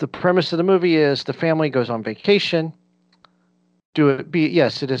the premise of the movie is the family goes on vacation.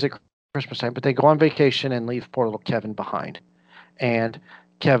 Yes, it is a Christmas time, but they go on vacation and leave poor little Kevin behind. And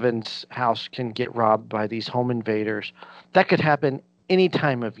Kevin's house can get robbed by these home invaders. That could happen any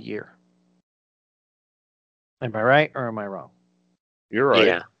time of year. Am I right or am I wrong? You're right.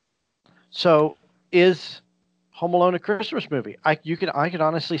 Yeah. So is Home Alone a Christmas movie? I could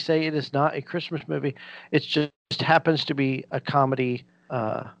honestly say it is not a Christmas movie. It just happens to be a comedy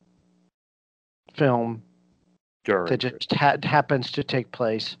film that just happens to take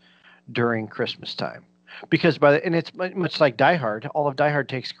place during Christmas time. Because and it's much like Die Hard. All of Die Hard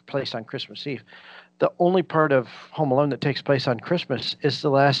takes place on Christmas Eve. The only part of Home Alone that takes place on Christmas is the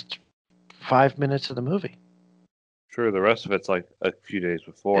last 5 minutes of the movie. Sure, the rest of it's like a few days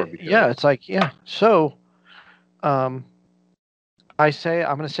before. Yeah, it's like, yeah. So, I'm going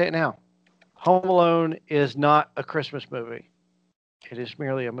to say it now. Home Alone is not a Christmas movie. It is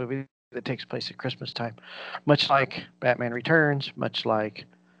merely a movie that takes place at Christmas time. Much like Batman Returns, much like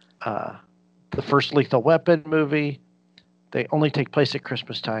the first Lethal Weapon movie. They only take place at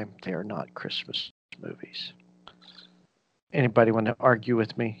Christmas time. They are not Christmas movies. Anybody want to argue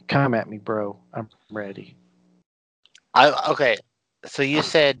with me? Come at me, bro. I'm ready. Okay. So you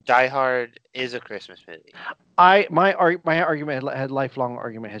said Die Hard is a Christmas movie. My argument had lifelong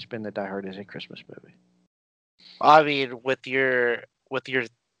argument has been that Die Hard is a Christmas movie. I mean, with your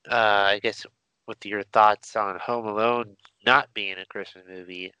I guess with your thoughts on Home Alone not being a Christmas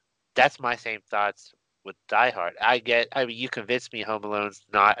movie, that's my same thoughts with Die Hard. I mean, you convinced me Home Alone's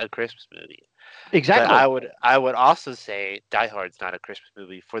not a Christmas movie. Exactly. But I would also say Die Hard's not a Christmas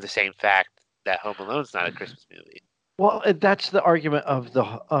movie for the same fact that Home Alone's not a Christmas movie. Well, that's the argument of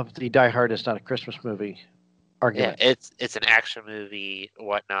the Die Hard is not a Christmas movie argument. Yeah, it's an action movie,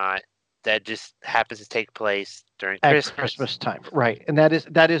 whatnot, that just happens to take place during at Christmas time, right? And that is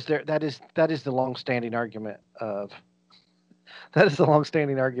the long-standing argument of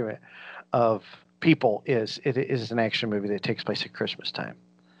people is it is an action movie that takes place at Christmas time.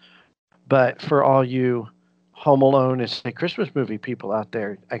 But for all you Home Alone is a Christmas movie people out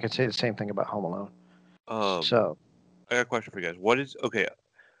there, I could say the same thing about Home Alone. So I got a question for you guys. What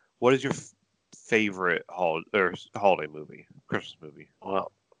is your favorite holiday movie, Christmas movie?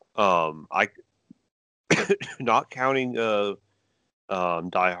 Well, I not counting Die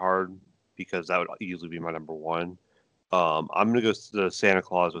Hard, because that would usually be my number one. I'm gonna go to Santa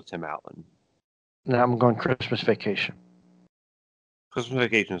Claus with Tim Allen. Now I'm going Christmas Vacation. Christmas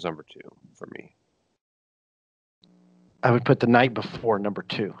Vacation is number 2 for me. I would put The Night Before number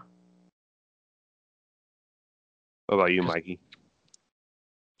 2. What about you, Mikey?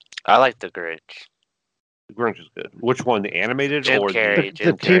 I like The Grinch. The Grinch is good. Which one, the animated Jim or Carrey,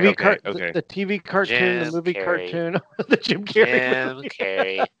 the TV Okay. the TV cartoon, Jim the movie Carrey. cartoon, the Jim Carrey movie.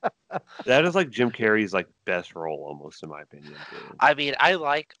 Carrey. That is like Jim Carrey's like best role, almost in my opinion. Too. I mean, I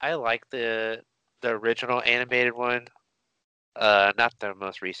like the original animated one, not the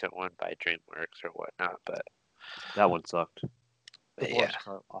most recent one by DreamWorks or whatnot, but that one sucked. Yeah.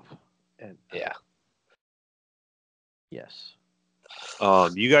 And, yeah. Yes.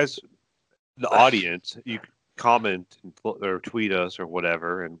 You guys, the audience, you comment or tweet us or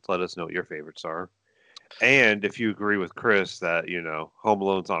whatever, and let us know what your favorites are. And if you agree with Chris that Home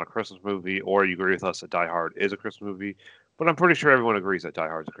Alone's not a Christmas movie, or you agree with us that Die Hard is a Christmas movie, but I'm pretty sure everyone agrees that Die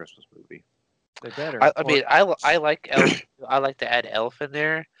Hard's a Christmas movie. They better. I mean, I like Elf. I like to add Elf in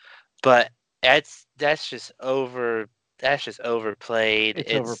there, but that's just over that's just overplayed.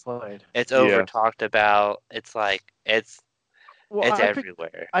 It's overplayed. It's Yeah. over talked about. It's like it's Well,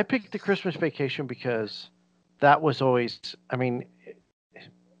 everywhere. I picked the Christmas Vacation because that was always. I mean,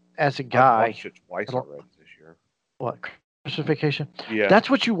 as a I've guy, watched it twice it'll- already this year. what Christmas Vacation? Yeah. That's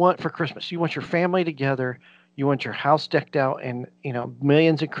what you want for Christmas. You want your family together. You want your house decked out and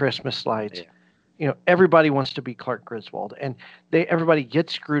millions of Christmas lights. Yeah. Everybody wants to be Clark Griswold, and everybody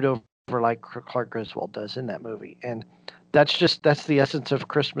gets screwed over like Clark Griswold does in that movie. And that's the essence of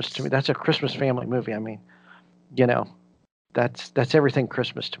Christmas to me. That's a Christmas family movie. I mean, that's everything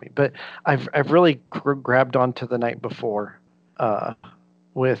Christmas to me. But I've really grabbed onto The Night Before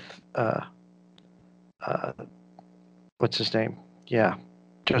with what's his name? Yeah,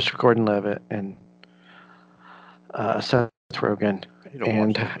 Joseph Gordon-Levitt and Seth Rogen I need to watch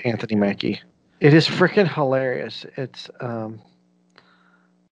and that. Anthony Mackie. It is freaking hilarious. It's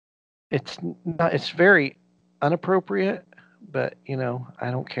very inappropriate, but I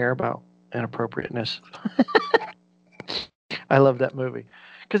don't care about inappropriateness. I love that movie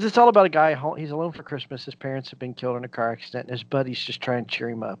because it's all about a guy. He's alone for Christmas. His parents have been killed in a car accident, and his buddies just try and cheer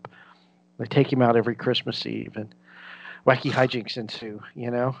him up. They take him out every Christmas Eve, and wacky hijinks ensue.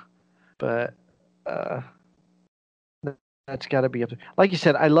 But that's got to be up there. Like you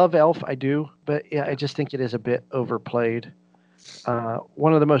said, I love Elf. I do, but yeah, I just think it is a bit overplayed.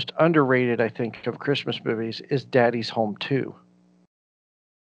 One of the most underrated, I think, of Christmas movies is Daddy's Home 2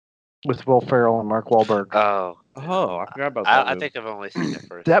 with Will Ferrell and Mark Wahlberg. Oh, I forgot about that. I think I've only seen the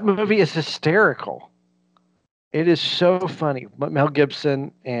first. That movie is hysterical. It is so funny. Mel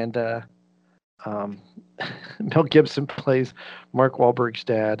Gibson and Mel Gibson plays Mark Wahlberg's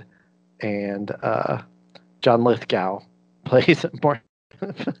dad, and John Lithgow plays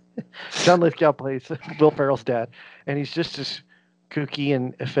John Lithgow plays Will Ferrell's dad, and he's just as kooky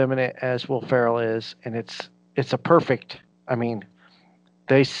and effeminate as Will Ferrell is, and it's a perfect. I mean,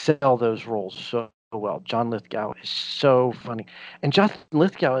 they sell those roles so well. John Lithgow is so funny, and John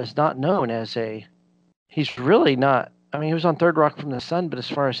Lithgow is not known as a. He's really not. I mean, he was on Third Rock from the Sun, but as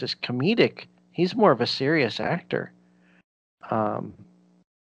far as his comedic, he's more of a serious actor. Almost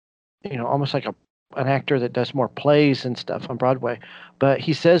like an actor that does more plays and stuff on Broadway. But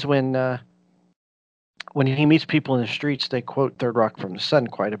he says when he meets people in the streets, they quote Third Rock from the Sun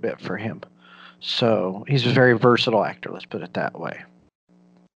quite a bit for him. So he's a very versatile actor. Let's put it that way.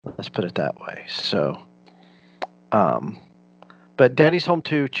 So, but Daddy's Home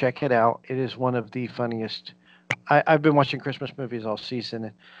 2, check it out. It is one of the funniest. I've been watching Christmas movies all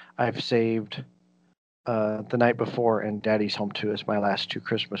season. I've saved The Night Before and Daddy's Home 2 as my last two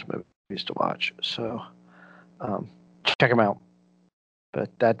Christmas movies to watch. So check them out. But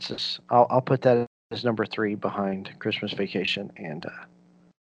that's just, I'll put that as number 3 behind Christmas Vacation and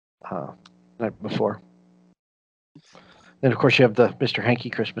Night Before. Then of course you have the Mr. Hanky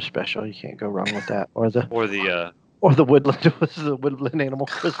Christmas special. You can't go wrong with that. Or the woodland animal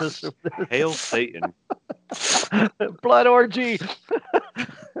Christmas. Hail Satan. Blood orgy.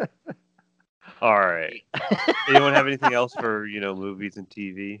 All right. Anyone have anything else for movies and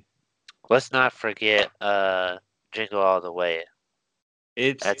TV? Let's not forget Jingle All the Way.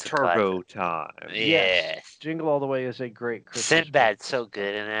 It's Turbo time. Yes. Jingle All the Way is a great Christmas. Sinbad's so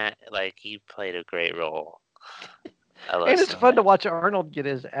good in that. Like, he played a great role. And it's fun to watch Arnold get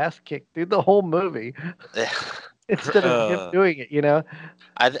his ass kicked through the whole movie instead of him doing it.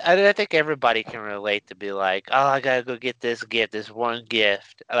 I think everybody can relate to be like, oh, I gotta go get this one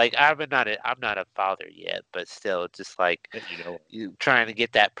gift. Like, I'm not a father yet, but still, it's just like you trying to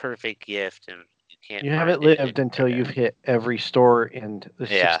get that perfect gift and you can't. You haven't lived until you've hit every store in the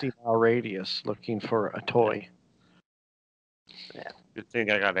 60-mile radius looking for a toy. Yeah. Good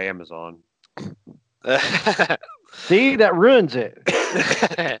thing I got Amazon. See, that ruins it.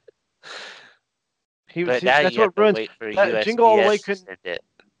 That's what ruins. Jingle All the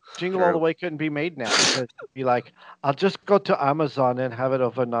Way couldn't be made now because it'd be like, I'll just go to Amazon and have it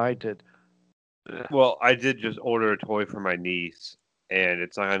overnighted. Well, I did just order a toy for my niece, and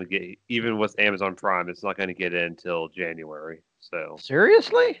it's not going to get, even with Amazon Prime, it's not going to get in until January. So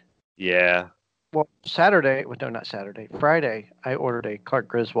Seriously? Yeah. Well, Friday, I ordered a Clark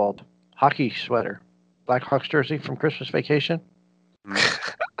Griswold hockey sweater, Blackhawks jersey from Christmas Vacation.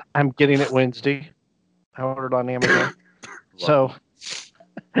 I'm getting it Wednesday. I ordered on Amazon. So,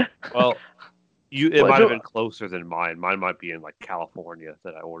 well, it might have been closer than mine. Mine might be in like California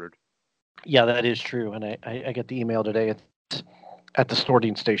that I ordered. Yeah, that is true. And I got the email today. It's at the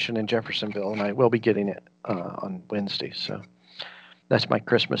sorting station in Jeffersonville, and I will be getting it on Wednesday. So that's my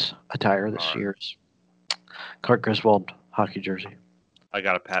Christmas attire this year's Clark Griswold hockey jersey. I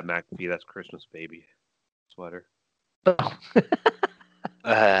got a Pat McAfee. That's Christmas baby sweater.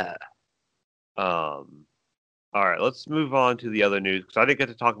 Uh, All right, let's move on to the other news because I didn't get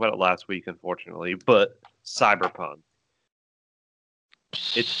to talk about it last week, unfortunately. But Cyberpunk,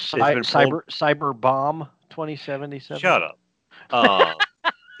 it's been pulled. Cyber Bomb 2077. Shut up.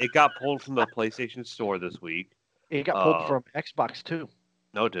 It got pulled from the PlayStation Store this week. It got pulled from Xbox too,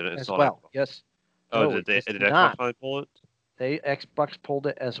 No, it didn't. It's as on well. Xbox. Yes. Oh, No, did it's Xbox not. finally pull it? Xbox pulled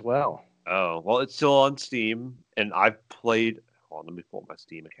it as well. Oh, well, it's still on Steam, and I've played. Hold on, let me pull up my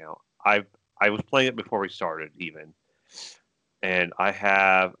Steam account. I was playing it before we started, even, and I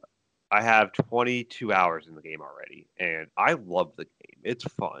have 22 hours in the game already, and I love the game. It's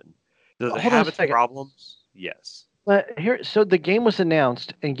fun. Does it Hold on have a its second. problems? Yes. So the game was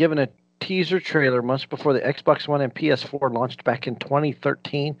announced and given a teaser trailer months before the Xbox One and PS4 launched back in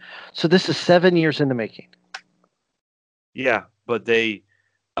 2013. So this is 7 years in the making. Yeah, but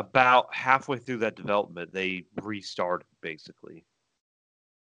about halfway through that development, they restarted basically.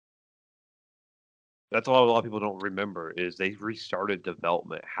 That's what a lot of people don't remember is they restarted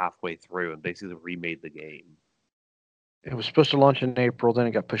development halfway through and basically remade the game. It was supposed to launch in April, then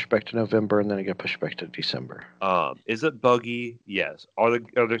it got pushed back to November, and then it got pushed back to December. Is it buggy? Yes. Are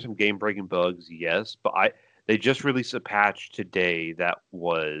there some game breaking bugs? Yes. But they just released a patch today that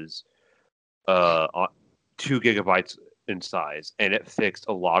was 2 gigabytes in size, and it fixed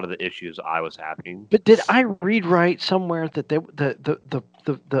a lot of the issues I was having. But did I read right somewhere that the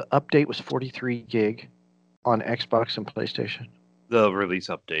update was 43 gig on Xbox and PlayStation? The release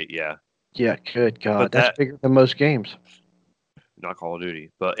update, yeah. Yeah, good God, But that's bigger than most games. Not Call of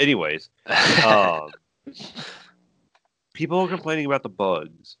Duty, but anyways, people are complaining about the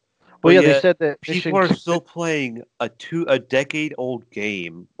bugs. Well, yeah, they said that people are still playing a decade old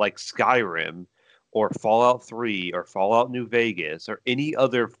game like Skyrim or Fallout 3 or Fallout New Vegas or any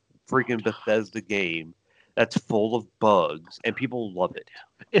other freaking Bethesda game that's full of bugs and people love it.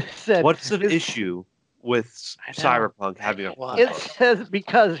 What's the issue with Cyberpunk having a bug? It says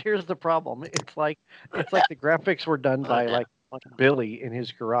because here's the problem. It's like the graphics were done by like Billy in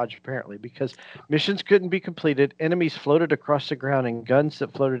his garage apparently because missions couldn't be completed, enemies floated across the ground, and guns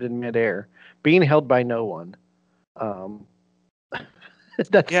that floated in midair, being held by no one.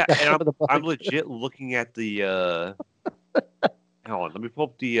 That's I'm legit looking at the. Hold on, let me pull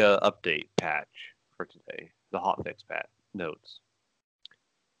up the update patch for today. The hotfix patch notes.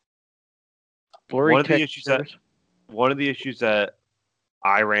 One of the issues that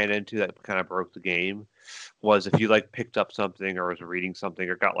I ran into that kind of broke the game was if you like picked up something or was reading something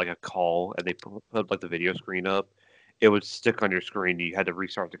or got like a call and they put like the video screen up, it would stick on your screen. You had to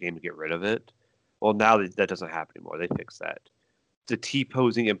restart the game to get rid of it. Well, now that doesn't happen anymore. They fixed that. The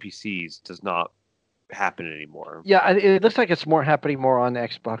T-posing NPCs does not happen anymore. Yeah, it looks like it's happening more on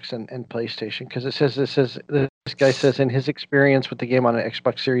Xbox and PlayStation because this guy says in his experience with the game on an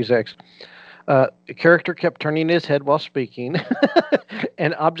Xbox Series X, the character kept turning his head while speaking,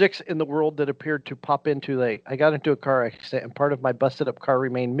 and objects in the world that appeared to pop in too late. I got into a car accident, and part of my busted-up car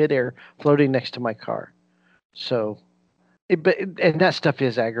remained midair, floating next to my car. So, and that stuff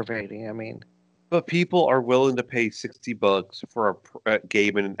is aggravating. I mean, but people are willing to pay $60 for a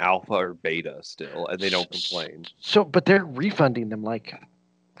game in an alpha or beta still, and they don't complain. So, but they're refunding them like.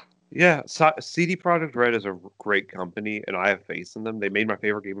 Yeah, CD Projekt Red is a great company, and I have faith in them. They made my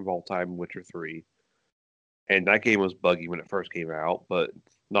favorite game of all time, Witcher 3. And that game was buggy when it first came out, but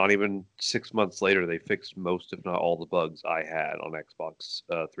not even 6 months later, they fixed most, if not all, the bugs I had on Xbox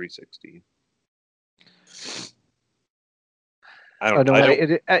 360.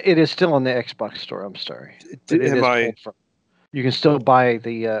 It is still on the Xbox store. I'm sorry. You can still buy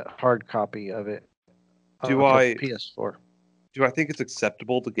the hard copy of it. PS4. Do I think it's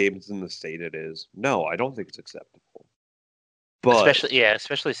acceptable the game is in the state it is? No, I don't think it's acceptable. But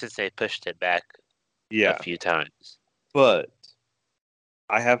especially since they pushed it back a few times. But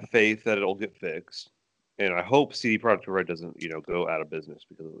I have faith that it'll get fixed, and I hope CD Projekt Red doesn't, go out of business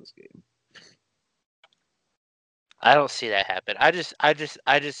because of this game. I don't see that happen. I just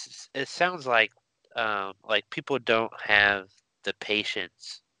it sounds like people don't have the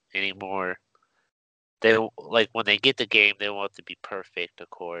patience anymore. They like when they get the game, they want it to be perfect, of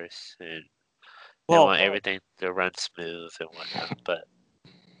course, and they want everything to run smooth and whatnot. But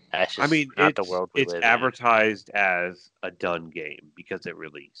that's just not the world we live in. It's advertised as a done game because it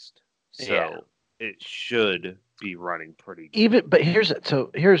released, so it should be running pretty good. But here's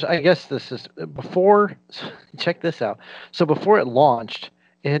I guess this is before. Check this out. So before it launched,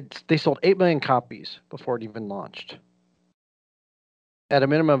 they sold 8 million copies before it even launched. At a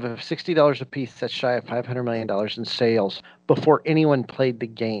minimum of $60 a piece, that's shy of $500 million in sales before anyone played the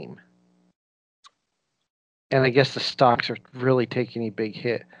game. and I guess the stocks are really taking a big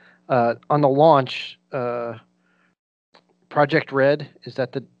hit. On the launch, Project Red, is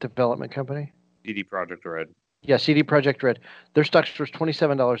that the development company? CD Projekt Red. Yeah, CD Projekt Red. Their stocks was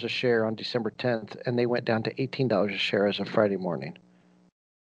 $27 a share on December 10th, and they went down to $18 a share as of Friday morning.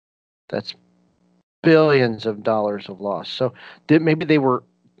 That's billions of dollars of loss. So did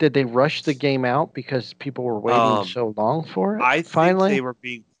they rush the game out because people were waiting so long for it? I finally? think they were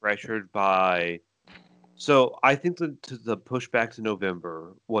being pressured by. So I think the pushback to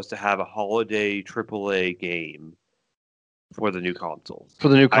November was to have a holiday AAA game for the new consoles. For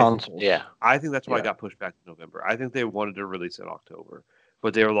the new consoles. I think that's why Yeah. it got pushed back to November. I think they wanted to release it in October.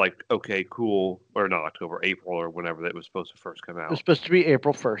 But they were like, okay, cool. Or not October, April, or whenever that was supposed to first come It was out. supposed to be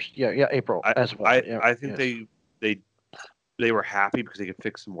April 1st. Yeah, April as well. I think they were happy because they could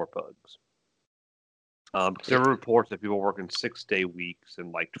fix some more bugs. There were reports that people were working 6-day weeks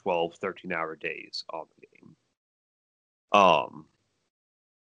and like 12, 13-hour days on the game.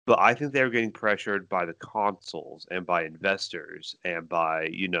 But I think they were getting pressured by the consoles and by investors and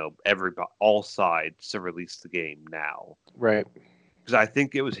by, everybody, all sides to release the game now. Right. Because I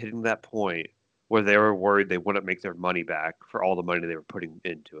think it was hitting that point where they were worried they wouldn't make their money back for all the money they were putting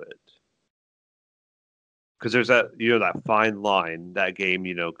into it. Because there's that fine line. That game,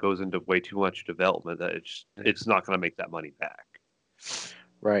 goes into way too much development that it's not going to make that money back.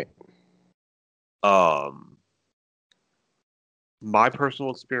 Right. My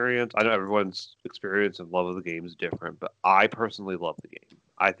personal experience, I know everyone's experience and love of the game is different, but I personally love the game.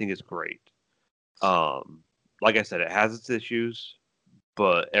 I think it's great. Like I said, it has its issues,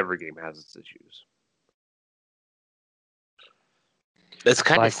 but every game has its issues. It's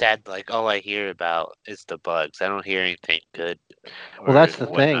kind of sad. Like all I hear about is the bugs. I don't hear anything good. Well, that's the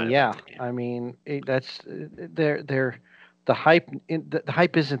thing. Yeah, I mean, that's the hype. The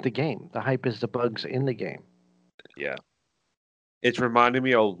hype isn't the game. The hype is the bugs in the game. Yeah, it's reminding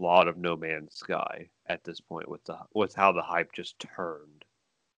me a lot of No Man's Sky at this point with how the hype just turned.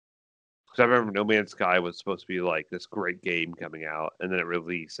 Because I remember No Man's Sky was supposed to be like this great game coming out, and then it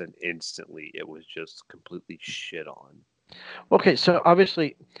released, and instantly it was just completely shit on. Okay, so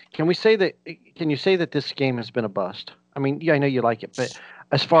obviously, can you say that this game has been a bust? I mean, yeah, I know you like it, but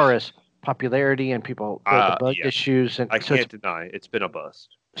as far as popularity and people, the bug issues, and I can't deny it's been a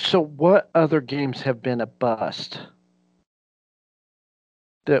bust. So, what other games have been a bust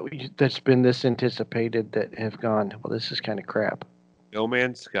that's been this anticipated that have gone? Well, this is kind of crap. No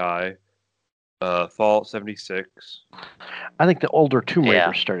Man's Sky, Fallout 76. I think the older Tomb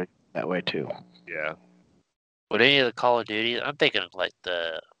Raider started that way too. Yeah. Would any of the Call of Duty? I'm thinking of like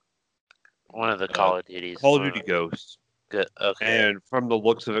one of the Call of Duties. Call of Duty Ghosts. Good. Okay. And from the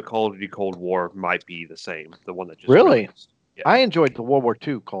looks of it, Call of Duty Cold War might be the same. The one that just really. Released. Yeah. I enjoyed the World War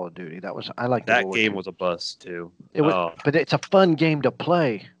II Call of Duty. I like that game was a bust too. It was, but it's a fun game to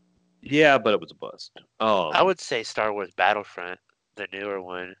play. Yeah, but it was a bust. I would say Star Wars Battlefront, the newer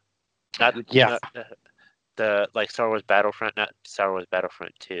one. Not the like Star Wars Battlefront, not Star Wars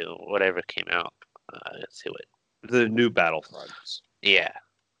Battlefront 2, whatever came out. Let's see what. The new Battlefronts. Yeah.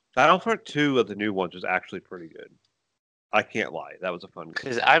 Battlefront 2 of the new ones was actually pretty good. I can't lie. That was a fun game.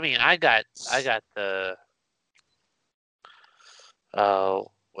 Because I mean, I got the. Oh,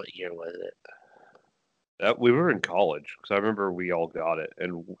 what year was it? We were in college because I remember we all got it,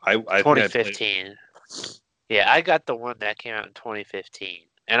 and I 2015. Yeah, I got the one that came out in 2015,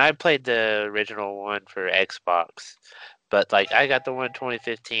 and I played the original one for Xbox, but like I got the one in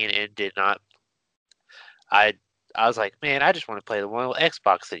 2015 and did not. I was like, man, I just want to play the one with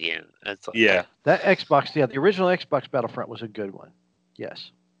Xbox again. It's like, that Xbox, the original Xbox Battlefront was a good one.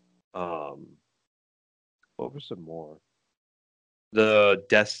 Yes. What was some more? The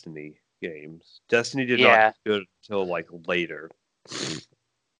Destiny games. Destiny did not get good until like later.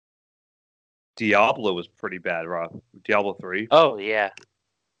 Diablo was pretty bad, Rob. Diablo 3. Oh yeah.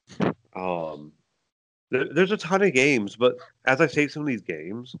 There's a ton of games, but as I say, some of these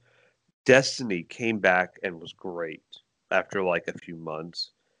games, Destiny came back and was great after like a few months.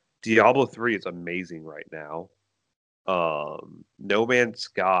 Diablo 3 is amazing right now. No Man's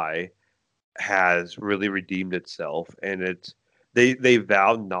Sky has really redeemed itself, and they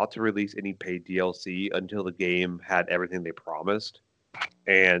vowed not to release any paid DLC until the game had everything they promised,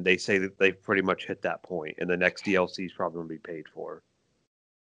 and they say that they've pretty much hit that point, and the next DLC is probably going to be paid for.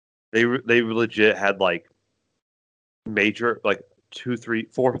 They legit had like major like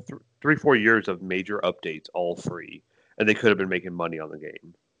 4 years of major updates all free, and they could have been making money on the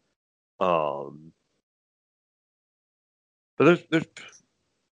game. But there's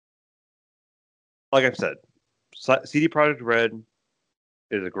like I've said, CD Projekt Red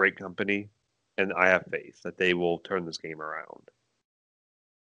is a great company. and I have faith that they will turn this game around.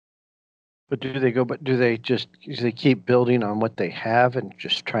 But do they keep building on what they have and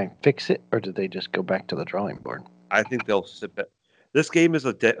just try and fix it, or do they just go back to the drawing board? I think they'll sit back. This game is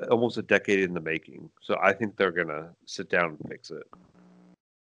almost a decade in the making, so I think they're gonna sit down and fix it.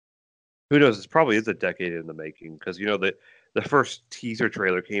 Who knows? This probably is a decade in the making because the first teaser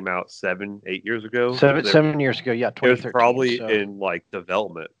trailer came out 7, 8 years ago. Seven years ago, yeah, It was 2013. probably so. in like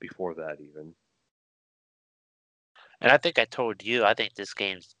development before that even. And I think I told you, I think this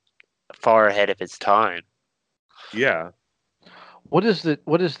game's far ahead of its time. Yeah. What is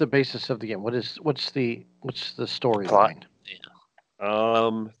the basis of the game? What's the storyline?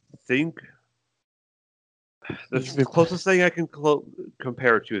 Think the closest thing I can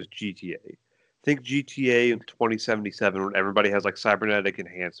compare it to is GTA. Think GTA in 2077 when everybody has like cybernetic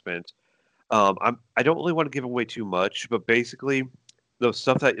enhancement. I don't really want to give away too much, but basically the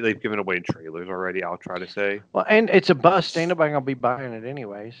stuff that they've given away in trailers already, I'll try to say. Well, and it's a bust. Ain't nobody gonna be buying it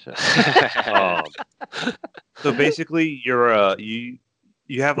anyway. So, so basically, you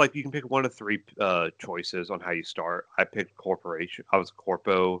have like you can pick one of three choices on how you start. I picked corporation. I was a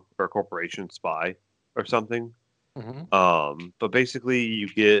corporation spy or something. But basically, you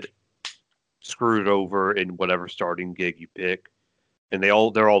get screwed over in whatever starting gig you pick, and they're all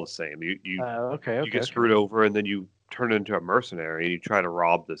the same. You get screwed over, and then you turn into a mercenary and you try to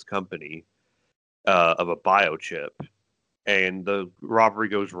rob this company of a biochip, and the robbery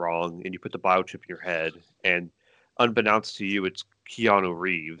goes wrong, and you put the biochip in your head, and unbeknownst to you, it's Keanu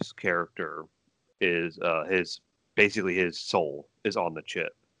Reeves' character is his soul is on the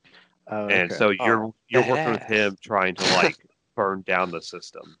chip. And so you're working with him trying to like burn down the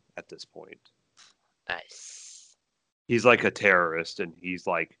system at this point. Nice. He's like a terrorist, and he's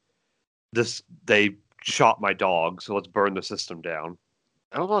like, they shot my dog, so let's burn the system down.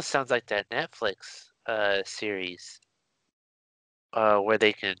 It almost sounds like that Netflix series where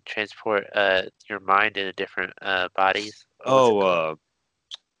they can transport your mind into different bodies. What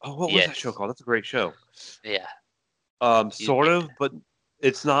was that show called? That's a great show. Yeah. Sort of, but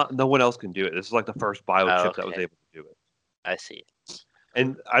it's not. No one else can do it. This is like the first biochip that was able to do it. I see.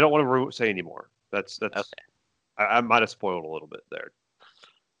 And I don't want to say anymore. That's okay. I might have spoiled a little bit there.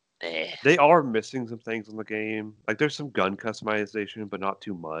 They are missing some things in the game. Like there's some gun customization, but not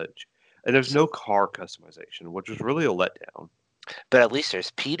too much. And there's no car customization, which was really a letdown. But at least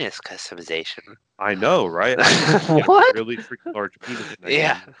there's penis customization. I know, right? What? Really freaking large penis in that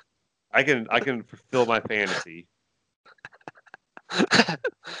game. I can fulfill my fantasy.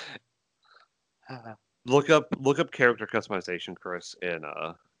 Look up character customization, Chris, in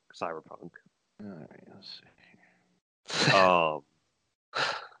Cyberpunk. All right, let's see.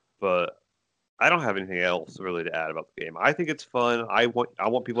 But I don't have anything else really to add about the game. I think it's fun. I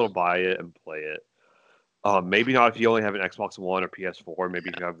want people to buy it and play it. Maybe not if you only have an Xbox One or PS4.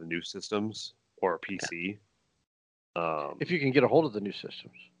 Maybe if you have the new systems or a PC. If you can get a hold of the new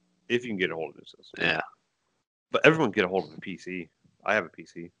systems. If you can get a hold of the new systems. Yeah. But everyone can get a hold of a PC. I have a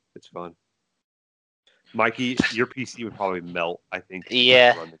PC. It's fun. Mikey, your PC would probably melt, I think.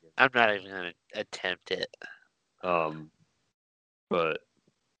 Yeah. I'm not even going to attempt it. But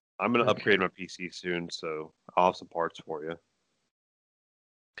I'm going to upgrade my PC soon, so I'll have some parts for you.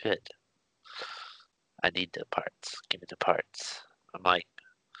 Good. I need the parts. Give me the parts. I'm like,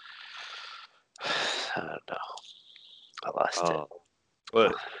 I don't know. I lost it.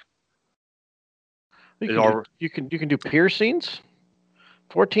 But you can do piercings.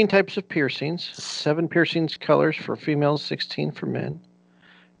 14 types of piercings. 7 piercings colors for females, 16 for men.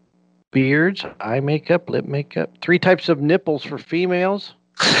 Beards, eye makeup, lip makeup. 3 types of nipples for females.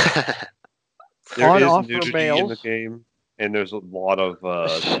 There is nudity in the game, and there's a lot of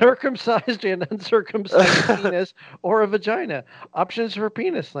circumcised and uncircumcised penis or a vagina. Options for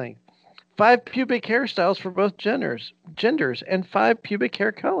penis length. 5 pubic hairstyles for both genders, and 5 pubic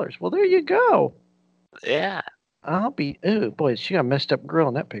hair colors. Well, there you go. Yeah. Oh boy, she got a messed up girl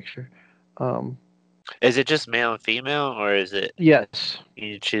in that picture. Is it just male and female, or is it? Yes.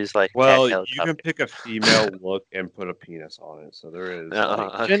 You choose like. Well, you can pick a female look and put a penis on it, so there is.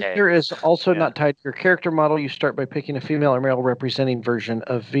 Gender is also not tied to your character model. You start by picking a female or male representing version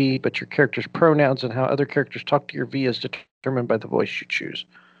of V, but your character's pronouns and how other characters talk to your V is determined by the voice you choose.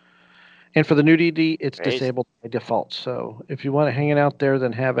 And for the nudity, it's disabled by default. So if you want to hang it out there,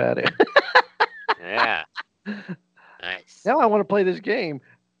 then have at it. Yeah. Nice. Now I want to play this game.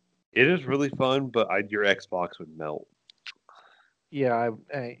 It is really fun, but your Xbox would melt. Yeah,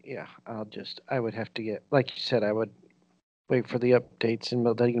 I would have to get, like you said, I would wait for the updates and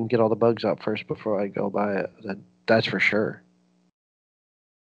let them get all the bugs out first before I go buy it. That's for sure.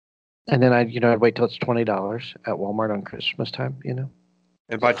 And then I'd wait till it's $20 at Walmart on Christmas time.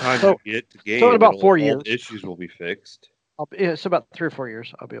 And by the time So, you get the so in game, about 4 all years, the issues will be fixed. it's about 3 or 4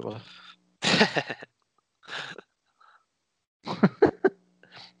 years. I'll be able to.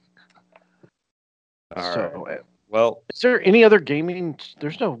 All So, right. Well, is there any other gaming?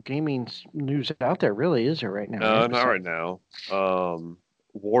 There's no gaming news out there, really, is there right now? no, right? not right now.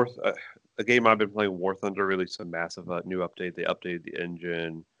 War, a game I've been playing, War Thunder, released a massive new update. They updated the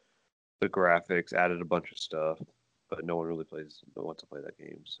engine, the graphics, added a bunch of stuff, but no one really wants to play that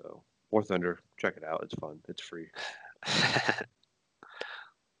game. So War Thunder, check it out. It's fun. It's free.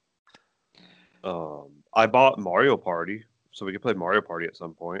 I bought Mario Party, so we can play Mario Party at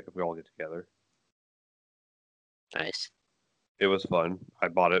some point if we all get together. Nice. It was fun. I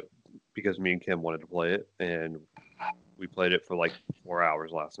bought it because me and Kim wanted to play it, and we played it for like 4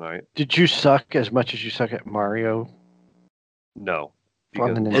 hours last night. Did you suck as much as you suck at Mario? No.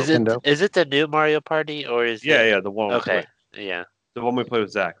 On the Is Nintendo? it the new Mario Party or is Yeah, it? yeah, the one. Okay. Yeah. The one we played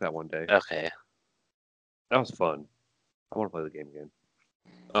with Zach that one day. Okay. That was fun. I want to play the game again.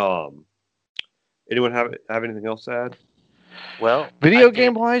 Anyone have anything else to add? Well, Video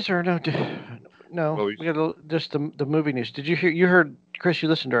game wise, or no? No, Well, we got just the movie news. Did you hear? You heard, Chris? You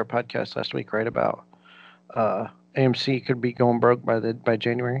listened to our podcast last week, right? About AMC could be going broke by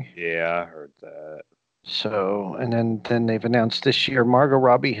January. Yeah, I heard that. So, and then they've announced this year. Margot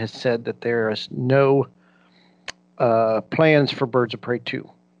Robbie has said that there is no plans for Birds of Prey 2.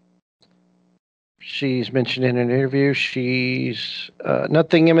 She's mentioned in an interview she's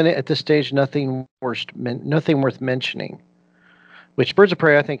nothing imminent at this stage, nothing worth mentioning. Which Birds of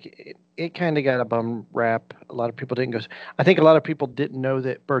Prey, I think it kind of got a bum rap. A lot of people didn't go. I think a lot of people didn't know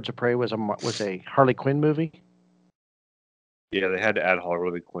that Birds of Prey was a Harley Quinn movie. Yeah, they had to add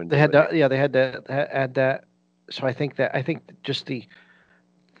Harley Quinn. They had to add that. So I think just the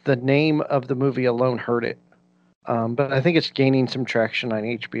name of the movie alone hurt it. But I think it's gaining some traction on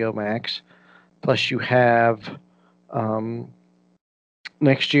HBO Max. Plus, you have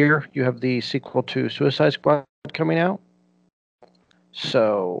next year you have the sequel to Suicide Squad coming out.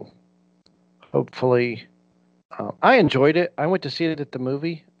 So hopefully, I enjoyed it. I went to see it at the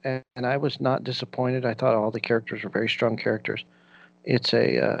movie, and I was not disappointed. I thought all the characters were very strong characters. It's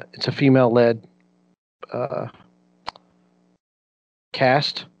a female-led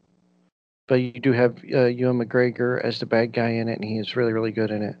cast, but you do have Ewan McGregor as the bad guy in it, and he is really, really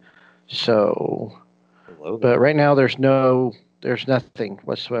good in it. So, but right now there's nothing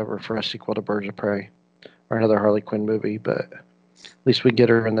whatsoever for a sequel to Birds of Prey or another Harley Quinn movie. But at least we get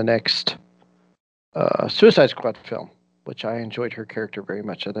her in the next Suicide Squad film, which I enjoyed her character very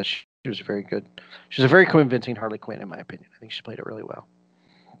much. I thought she was very good. She's a very convincing Harley Quinn, in my opinion. I think she played it really well.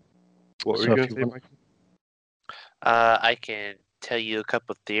 What were you going to say, Mike? I can tell you a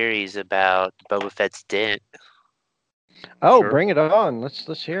couple theories about Boba Fett's dent. Oh, sure. Bring it on.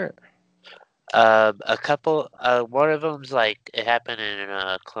 Let's hear it. A couple. One of them's like it happened in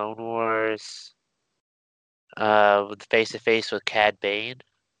Clone Wars. With face to face with Cad Bane.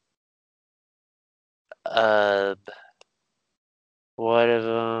 One of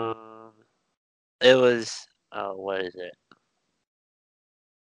them. It was. Oh, what is it?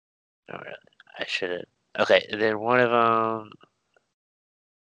 No, really. I shouldn't. Okay, then one of them.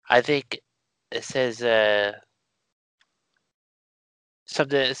 I think it says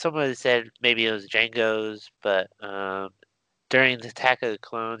something. Someone said maybe it was Jango's, but during the Attack of the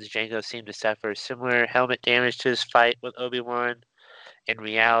Clones, Jango seemed to suffer similar helmet damage to his fight with Obi-Wan. In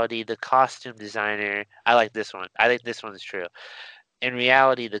reality, the costume designer. I like this one. I think this one's true. In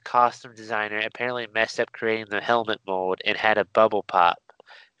reality, the costume designer apparently messed up creating the helmet mold and had a bubble pop,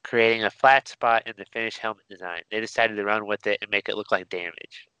 creating a flat spot in the finished helmet design. They decided to run with it and make it look like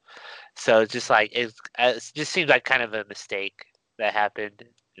damage. So it's just like it just seems like kind of a mistake that happened,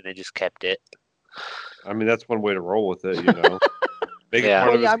 and they just kept it. I mean, that's one way to roll with it, you know. Make it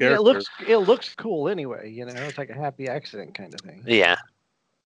part of his character. It looks cool anyway, you know. It's like a happy accident kind of thing. Yeah.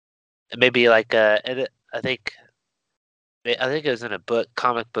 Maybe like I think it was in a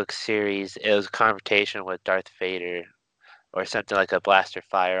comic book series. It was a confrontation with Darth Vader, or something like a blaster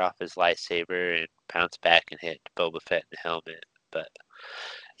fire off his lightsaber and bounce back and hit Boba Fett in the helmet. But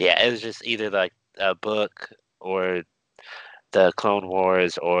yeah, it was just either like a book or the Clone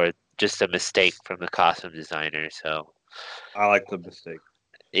Wars or just a mistake from the costume designer. So I like the mistake.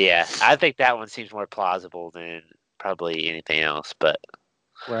 Yeah, I think that one seems more plausible than probably anything else. But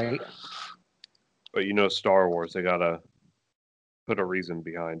right. But you know, Star Wars, they gotta put a reason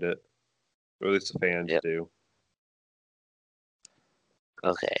behind it, or at least the fans do.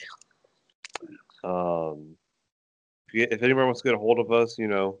 Okay. If anyone wants to get a hold of us, you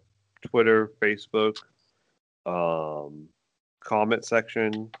know, Twitter, Facebook, comment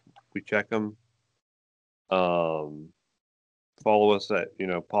section. We check them. Follow us at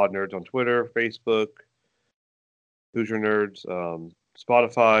Pod Nerds on Twitter, Facebook, Hoosier Nerds,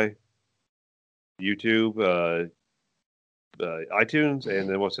 Spotify, YouTube, iTunes, and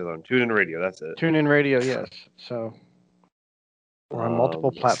then what's the other one? TuneIn Radio. That's it. TuneIn Radio, yes. So we're on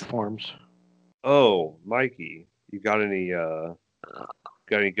multiple platforms. Oh, Mikey, you got any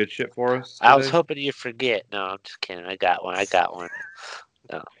good shit for us today? I was hoping you'd forget. No, I'm just kidding. I got one.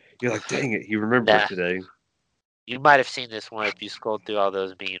 No. You're like, dang it, he remembered today. You might have seen this one if you scrolled through all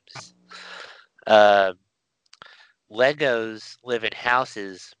those memes. Legos live in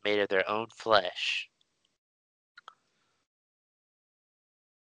houses made of their own flesh.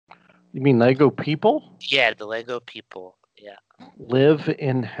 You mean Lego people? Yeah, the Lego people. Yeah. Live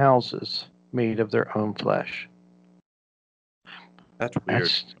in houses made of their own flesh. That's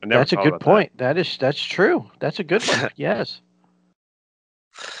weird. That's a good point. That's true. That's a good one. Yes.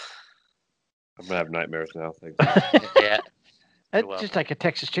 I'm gonna have nightmares now. Thanks. Yeah. That's just like a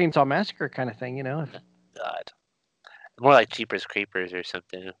Texas Chainsaw Massacre kind of thing, God. More like Jeepers Creepers or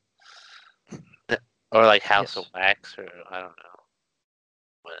something. Or like House of Wax, or I don't know.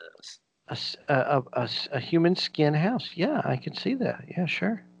 What else? A human skin house. Yeah, I can see that. Yeah,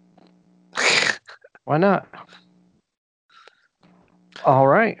 sure. Why not? All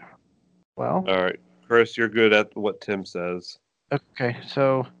right. Well. All right, Chris, you're good at what Tim says. Okay,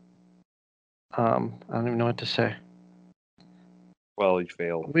 so I don't even know what to say. Well, you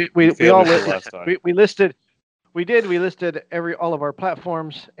failed. We listed all of our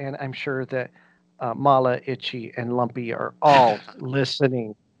platforms, and I'm sure that Mala, Itchy, and Lumpy are all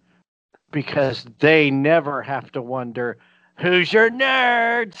listening because they never have to wonder who's your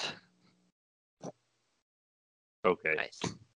nerds. Okay. Nice.